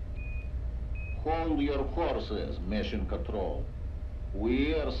 Hold your horses, Mission Control.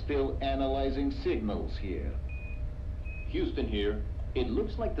 We are still analyzing signals here. Houston here. It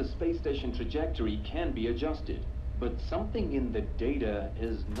looks like the space station trajectory can be adjusted, but something in the data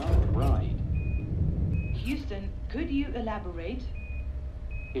is not right. Houston, could you elaborate?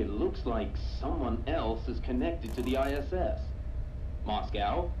 It looks like someone else is connected to the ISS.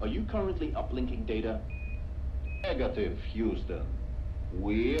 Moscow, are you currently uplinking data? Negative, Houston.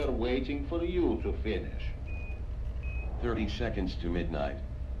 We're waiting for you to finish. 30 seconds to midnight.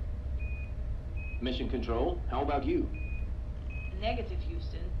 Mission Control, how about you? Negative,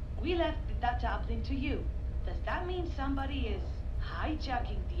 Houston. We left the data uplink to you. Does that mean somebody is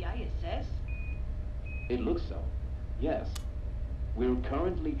hijacking the ISS? It looks so. Yes. We're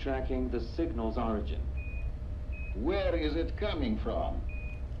currently tracking the signal's origin. Where is it coming from?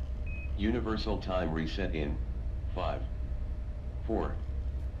 Universal time reset in 5, 4,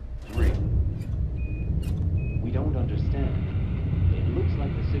 3. We don't understand. It looks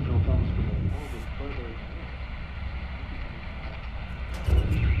like the signal comes from an orbit further.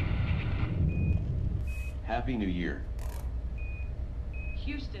 Happy New Year.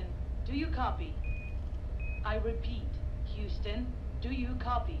 Houston, do you copy? I repeat, Houston, do you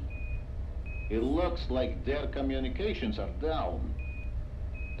copy? It looks like their communications are down.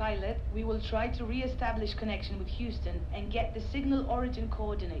 Pilot, we will try to re-establish connection with Houston and get the signal origin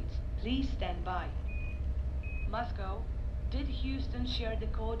coordinates. Please stand by. Moscow, did Houston share the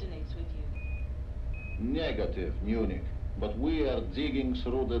coordinates with you? Negative, Munich. But we are digging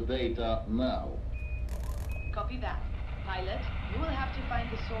through the data now. Copy that. Pilot, we will have to find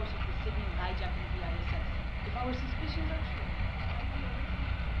the source of the signal hijacking the ISS. If our suspicions are true...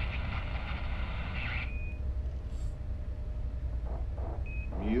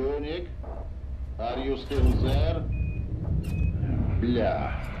 Munich? Are you still there?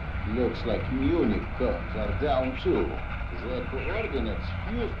 Blah. Looks like Munich codes are down too. The coordinates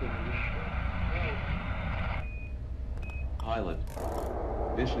Houston... Pilot,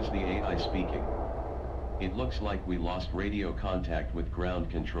 this is the AI speaking. It looks like we lost radio contact with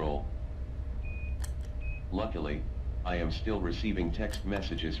ground control. Luckily, I am still receiving text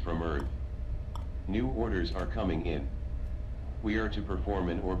messages from Earth. New orders are coming in. We are to perform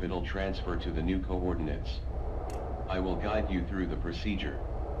an orbital transfer to the new coordinates. I will guide you through the procedure.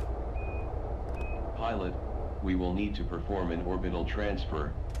 Pilot, we will need to perform an orbital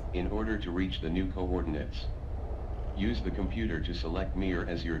transfer in order to reach the new coordinates. Use the computer to select Mir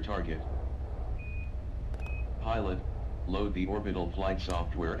as your target. Pilot, load the orbital flight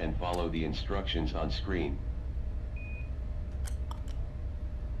software and follow the instructions on screen.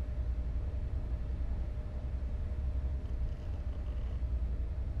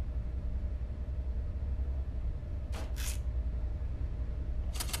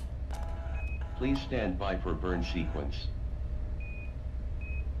 Please stand by for burn sequence.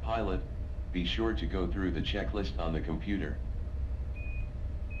 Pilot, be sure to go through the checklist on the computer.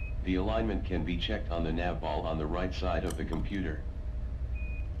 The alignment can be checked on the nav ball on the right side of the computer.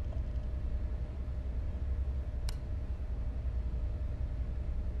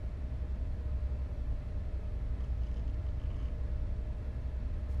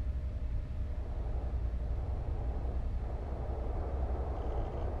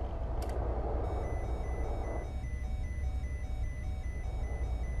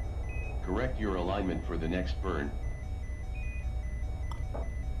 Correct your alignment for the next burn.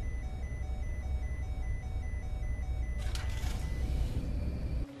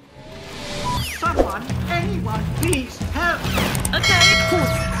 Someone, anyone, please help! Okay.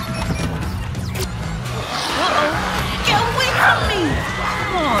 Uh-oh. Get away from me!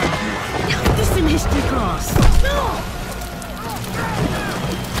 Come on. This is in history class. No!